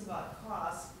concerns about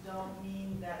cost don't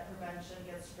mean that prevention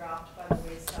gets dropped by the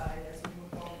wayside as we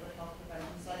move forward with health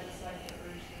prevention. So I just like to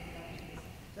urge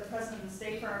the president of the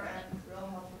state firm and real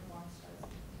health reform studies.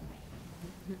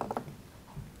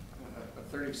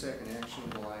 A 30-second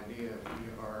actionable idea. We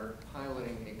are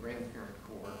piloting a grandparent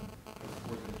corps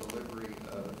for the delivery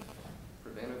of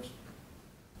preventive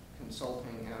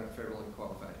consulting out of federally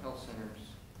qualified health centers,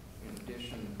 in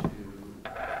addition to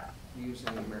using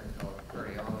American College of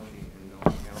Cardiology and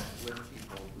going out with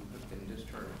people who have been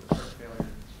discharged with heart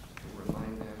failure to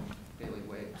remind them daily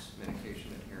weights,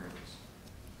 medication adherence.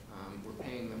 We're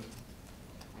paying them,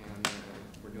 and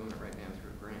we're doing it right now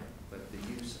through a grant. But the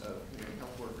use of community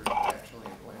health workers, actually,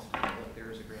 last time I looked, there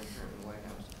is a grandparent in the White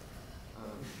House.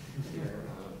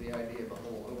 The idea of a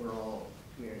whole overall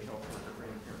community health worker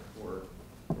grandparent corps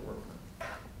we're working on.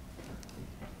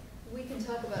 We can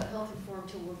talk about health reform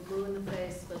till we're blue in the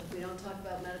face, but if we don't talk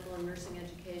about medical and nursing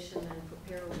education and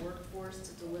prepare a workforce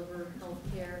to deliver health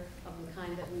care of the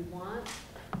kind that we want,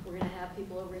 we're going to have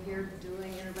people over here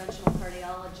doing interventional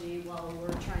cardiology while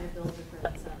we're trying to build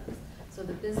different incentives. So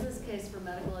the business case for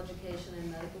medical education and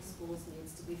medical schools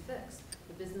needs to be fixed.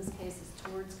 The business case is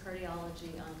towards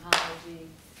cardiology,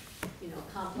 oncology,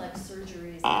 complex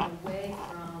surgeries, and away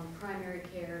from primary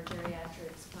care,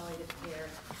 geriatrics, palliative care,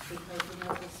 because the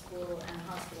medical school and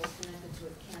hospitals connected to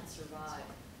it can't survive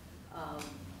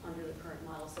under the current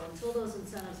model. So until those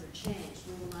incentives are changed,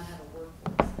 we will not have a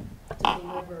workforce to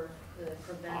deliver the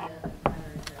preventive and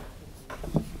primary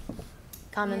care.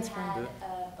 Comments we from had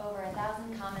over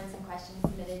 1,000 comments and questions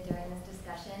submitted during this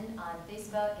discussion on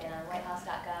Facebook and on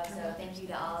whitehouse.gov, so thank you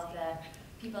to all of the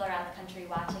people around the country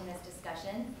watching this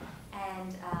discussion.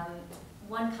 And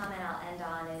one comment I'll end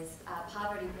on is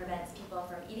poverty prevents people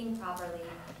from eating properly.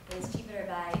 It is cheaper to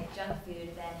buy junk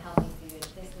food than healthy food.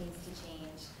 This needs to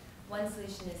change. One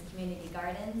solution is community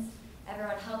gardens.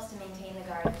 Everyone helps to maintain the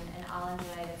garden and all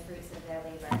enjoy the fruits of their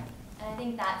labor. And I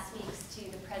think that speaks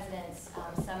to the President's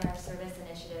Summer of Service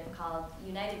initiative called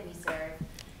United We Serve.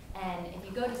 And if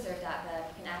you go to serve.gov,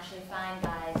 you can actually find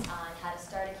guides on how to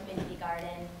start a community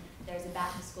garden. There's a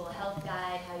back-to-school health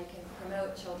guide, how you can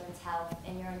promote children's health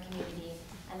in your own community.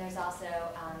 And there's also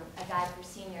a guide for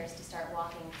seniors to start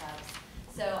walking clubs.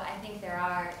 So I think there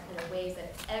are ways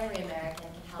that every American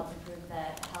can help improve the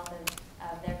health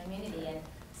of their community. And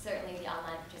certainly the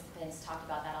online participants talked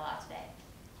about that a lot today.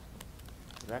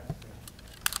 Zach?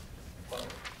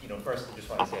 Well, first I just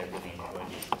want to say I really enjoyed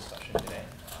this discussion today.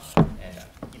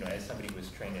 As somebody who was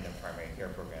trained in a primary care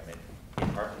program, it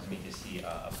heartens me to see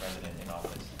a president in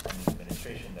office and an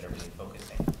administration that are really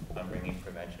focusing on bringing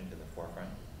prevention to the forefront.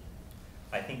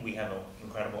 I think we have an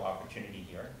incredible opportunity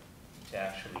here to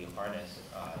actually harness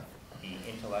the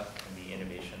intellect and the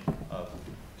innovation of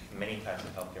many types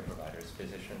of healthcare providers,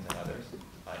 physicians and others,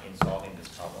 in solving this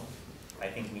problem. I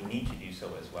think we need to do so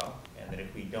as well, and that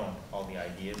if we don't, all the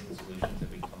ideas and solutions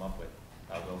that we come up with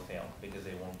will fail, because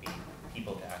there won't be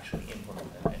people to actually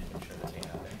implement them and ensure that they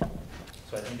happen.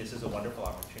 So I think this is a wonderful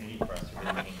opportunity for us to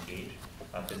really engage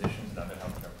physicians and other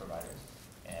healthcare providers,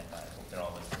 and I hope that all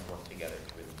of us can work together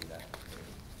to really do that.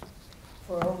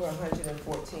 For over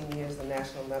 114 years, the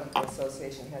National Medical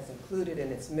Association has included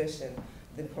in its mission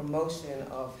the promotion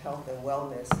of health and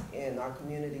wellness in our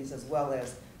communities, as well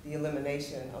as the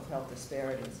elimination of health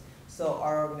disparities. So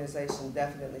our organization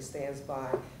definitely stands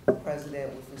by the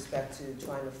president with respect to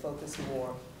trying to focus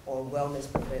more on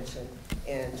wellness prevention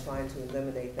and trying to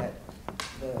eliminate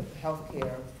the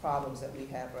healthcare problems that we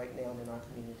have right now in our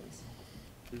communities.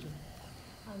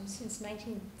 Since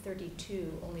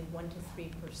 1932, only 1 to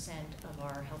 3% of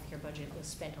our healthcare budget was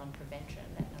spent on prevention.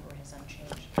 That number has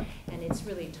unchanged. And it's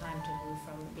really time to move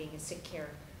from being a sick care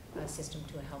system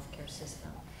to a healthcare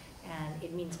system. And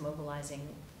it means mobilizing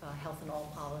health in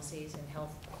all policies and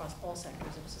health across all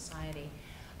sectors of society.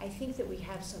 I think that we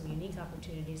have some unique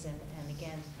opportunities, and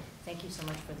again, thank you so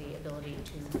much for the ability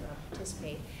to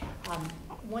participate.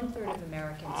 1/3 of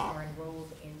Americans are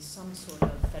enrolled in some sort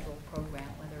of federal program,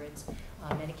 whether it's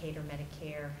Medicaid or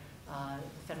Medicare,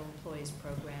 the Federal Employees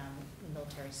Program, the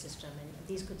military system, and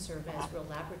these could serve as real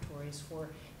laboratories for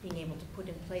being able to put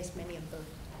in place many of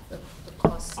the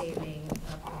cost-saving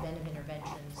preventive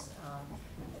interventions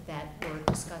that were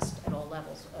discussed at all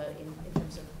levels in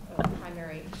terms of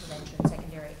primary prevention,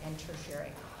 secondary, and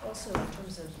tertiary. Also, in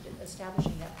terms of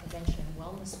establishing that prevention and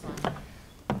wellness fund,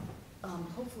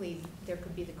 hopefully there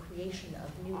could be the creation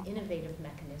of new innovative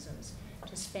mechanisms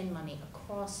to spend money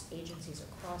across agencies,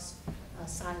 across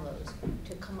silos,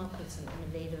 to come up with some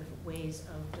innovative ways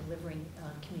of delivering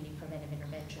community preventive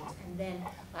interventions. And then,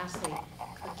 lastly,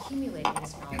 accumulating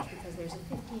this knowledge, because there's a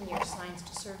 15-year science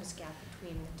to service gap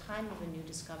between the time of a new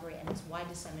discovery and its wide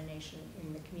dissemination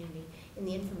in the community. In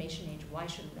the information age, why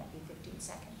shouldn't that be 15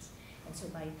 seconds? And so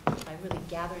by really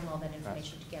gathering all that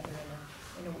information together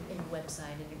in a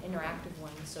website, in an interactive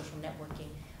one with social networking,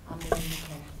 maybe we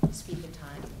can speed the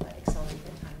time, accelerate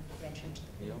the time of prevention to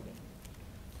the community.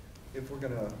 If we're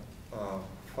going to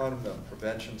fund the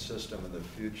prevention system in the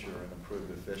future and improve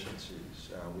efficiencies,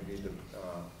 we need to,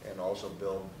 and also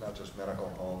build not just medical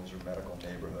homes or medical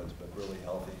neighborhoods, but really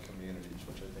healthy communities,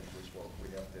 which I think is what we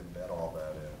have to embed all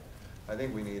that in. I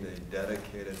think we need a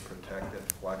dedicated, protected,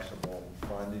 flexible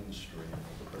funding stream,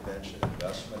 the prevention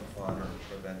investment fund or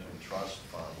prevention trust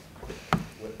fund,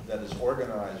 that is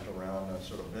organized around a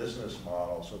sort of business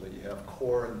model, so that you have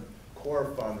core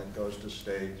fund that goes to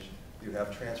states. You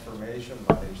have transformation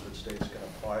monies that states can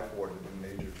apply for to do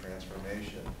major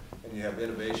transformation. And you have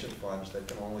innovation funds that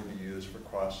can only be used for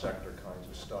cross-sector kinds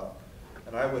of stuff.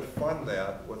 And I would fund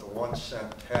that with a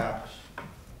 1-cent tax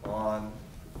on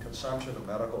consumption of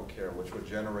medical care, which would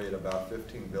generate about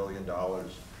 $15 billion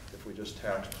if we just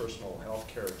tax personal health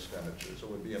care expenditures. It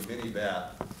would be a mini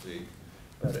VAT, see?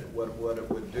 But what it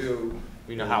would do...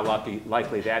 We know how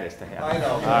likely that is to happen. I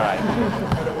know. All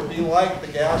right. But it would be like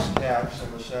the gas tax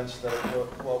in the sense that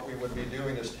what we would be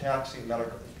doing is taxing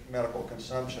medical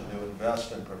consumption to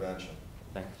invest in prevention.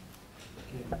 Thanks.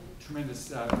 Okay.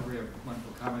 Tremendous array of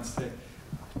wonderful comments today.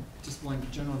 Just one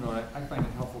general note, I find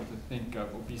it helpful to think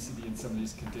of obesity and some of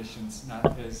these conditions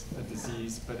not as a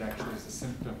disease, but actually as a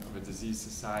symptom of a disease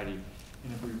society.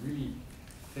 And if we really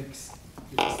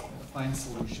find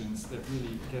solutions that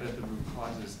really get at the root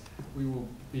causes, we will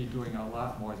be doing a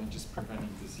lot more than just preventing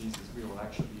diseases. We will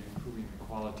actually be improving the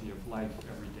quality of life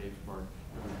every day for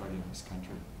everybody in this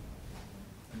country.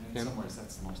 And in some ways,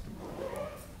 that's the most important.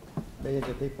 Millions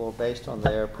of people, based on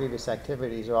their previous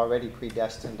activities, are already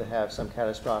predestined to have some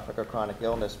catastrophic or chronic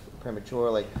illness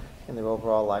prematurely in their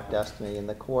overall life destiny, and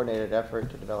the coordinated effort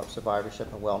to develop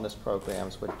survivorship and wellness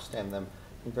programs would stand them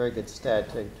in very good stead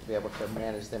to be able to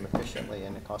manage them efficiently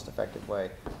in a cost-effective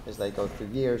way as they go through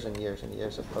years and years and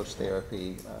years of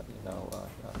post-therapy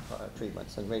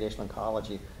treatments. And radiation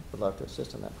oncology would love to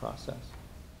assist in that process.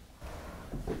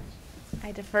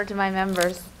 I defer to my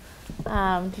members,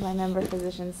 to my member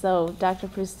physicians. So Dr.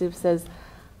 Prustoop says,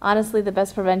 honestly, the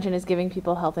best prevention is giving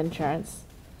people health insurance.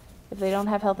 If they don't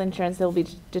have health insurance, they will be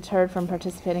deterred from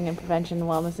participating in prevention and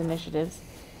wellness initiatives.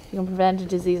 you can prevent a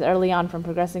disease early on from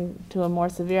progressing to a more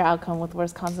severe outcome with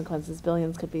worse consequences,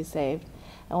 billions could be saved.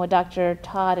 And what Dr.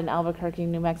 Todd in Albuquerque,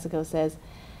 New Mexico says,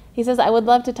 he says, I would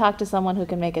love to talk to someone who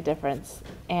can make a difference.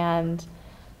 And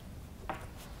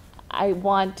I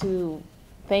want to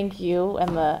thank you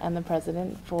and the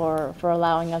president for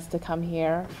allowing us to come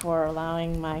here, for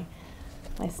allowing my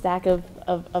stack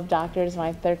of doctors,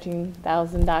 my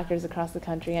 13,000 doctors across the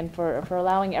country, and for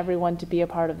allowing everyone to be a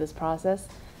part of this process.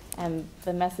 And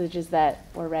the message is that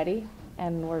we're ready,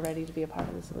 and we're ready to be a part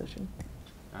of the solution.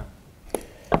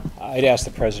 I'd ask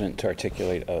the president to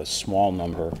articulate a small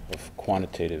number of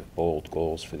quantitative, bold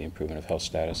goals for the improvement of health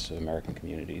status of American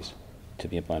communities to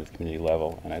be implemented at the community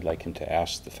level, and I'd like him to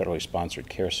ask the federally sponsored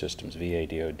care systems, VA,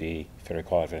 DOD, federally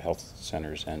qualified health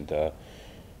centers, and the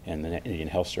Indian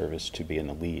Health Service to be in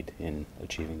the lead in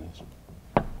achieving those.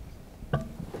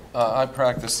 I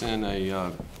practice in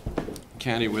a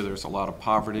county where there's a lot of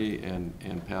poverty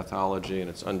and pathology, and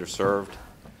it's underserved.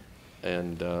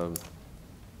 And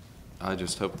I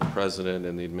just hope the president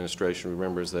and the administration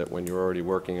remembers that when you're already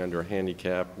working under a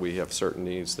handicap, we have certain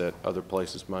needs that other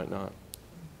places might not.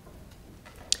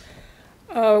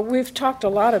 We've talked a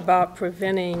lot about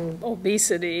preventing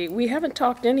obesity. We haven't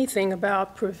talked anything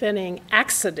about preventing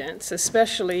accidents,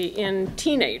 especially in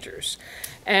teenagers.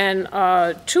 And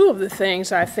two of the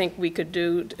things I think we could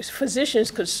do,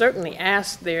 physicians could certainly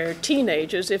ask their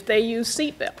teenagers if they use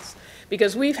seatbelts,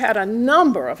 because we've had a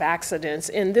number of accidents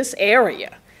in this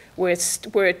area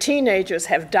where teenagers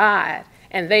have died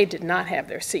and they did not have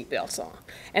their seatbelts on.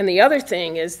 And the other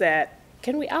thing is that,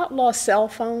 can we outlaw cell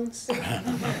phones?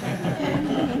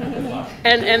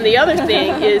 And the other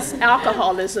thing is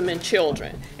alcoholism in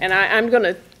children. And I'm going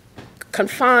to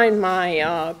confine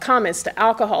my comments to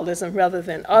alcoholism rather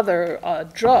than other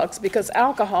drugs, because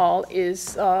alcohol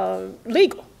is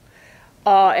legal.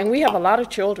 And we have a lot of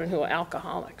children who are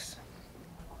alcoholics.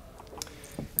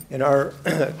 In our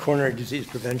coronary disease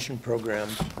prevention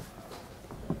programs,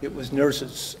 it was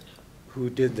nurses who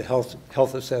did the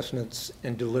health assessments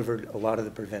and delivered a lot of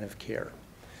the preventive care.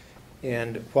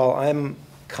 And while I'm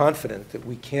confident that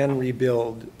we can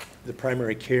rebuild the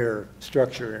primary care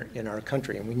structure in our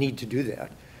country, and we need to do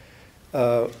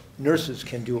that, nurses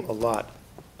can do a lot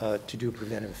to do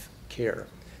preventive care.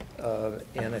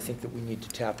 And I think that we need to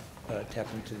tap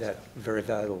into that very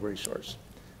valuable resource.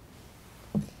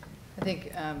 I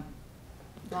think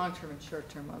long-term and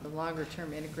short-term, the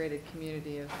longer-term integrated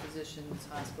community of physicians,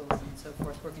 hospitals, and so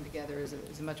forth working together is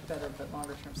a much better but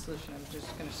longer-term solution. I'm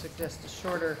just going to suggest a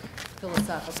shorter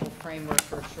philosophical framework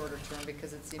for a shorter term,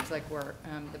 because it seems like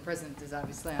the president is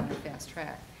obviously on a fast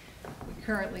track. We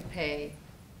currently pay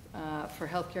for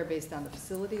health care based on the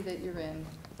facility that you're in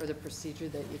or the procedure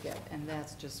that you get, and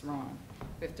that's just wrong.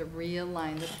 We have to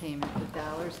realign the payment. The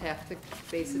dollars have to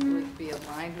basically be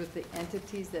aligned with the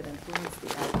entities that influence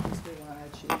the outcomes we want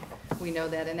to achieve. We know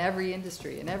that in every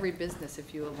industry, in every business,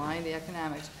 if you align the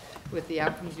economics with the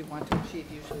outcomes you want to achieve,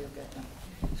 usually you'll get them.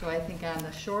 So I think on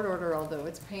the short order, although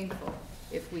it's painful,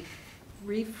 if we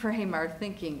reframe our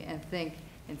thinking and think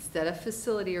instead of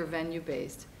facility or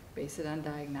venue-based, base it on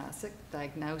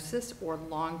diagnosis or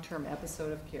long-term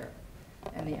episode of care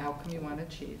and the outcome you want to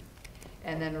achieve.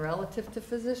 And then relative to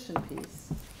physician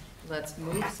piece, let's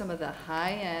move some of the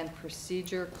high-end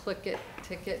procedure, click-it,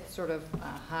 ticket, sort of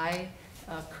high,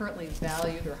 currently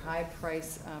valued or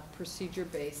high-price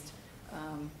procedure-based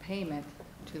payment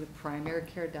to the primary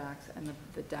care docs, and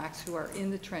the docs who are in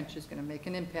the trenches going to make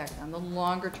an impact on the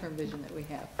longer-term vision that we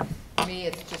have. For me,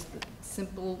 it's just the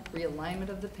simple realignment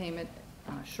of the payment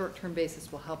on a short-term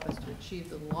basis will help us to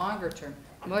achieve the longer-term,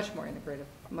 much more integrative,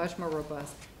 much more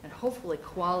robust, and hopefully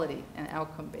quality and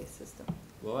outcome-based system.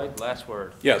 Lloyd, last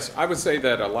word. Yes, I would say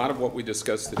that a lot of what we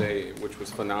discussed today, which was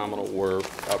phenomenal, were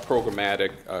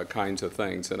programmatic kinds of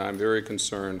things, and I'm very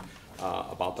concerned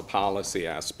about the policy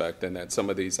aspect, and that some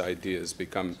of these ideas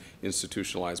become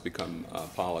institutionalized, become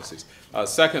policies.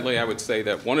 Secondly, I would say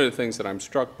that one of the things that I'm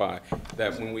struck by,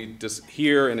 that when we just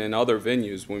here and in other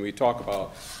venues, when we talk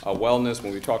about wellness,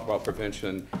 when we talk about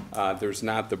prevention, there's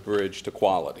not the bridge to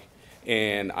quality.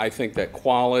 And I think that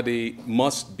quality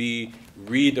must be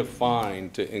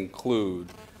redefined to include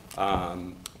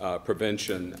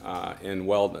prevention and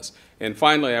wellness. And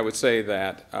finally, I would say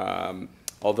that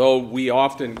although we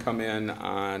often come in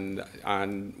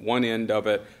on one end of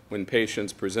it when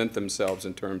patients present themselves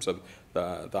in terms of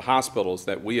the hospitals,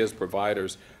 that we as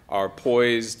providers are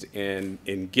poised and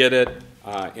get it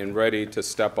and ready to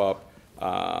step up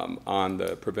on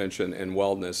the prevention and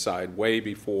wellness side way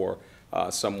before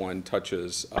someone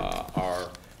touches our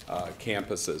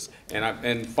campuses.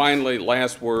 And finally,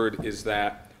 last word is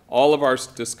that all of our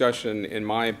discussion, in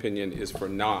my opinion, is for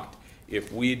naught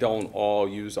if we don't all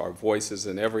use our voices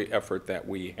in every effort that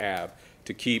we have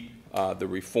to keep the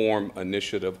reform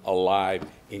initiative alive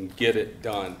and get it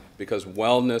done, because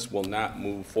wellness will not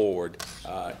move forward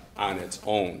on its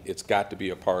own. It's got to be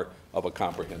a part of a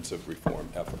comprehensive reform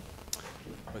effort.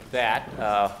 With that,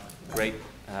 great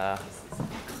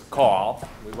call.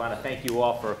 We want to thank you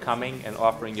all for coming and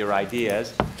offering your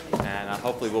ideas, and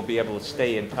hopefully we'll be able to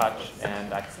stay in touch,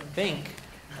 and I think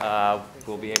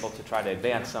we'll be able to try to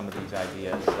advance some of these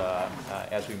ideas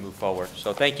as we move forward.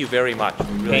 So thank you very much. We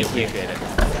really appreciate it.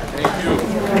 Thank you.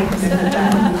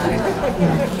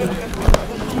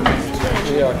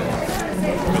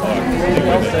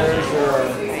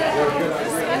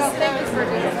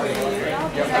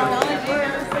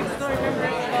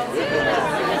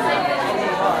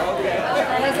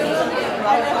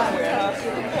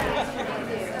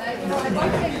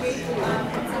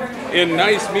 And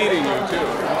nice meeting you, too.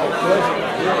 Oh, pleasure.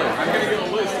 I'm going to get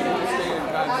a list.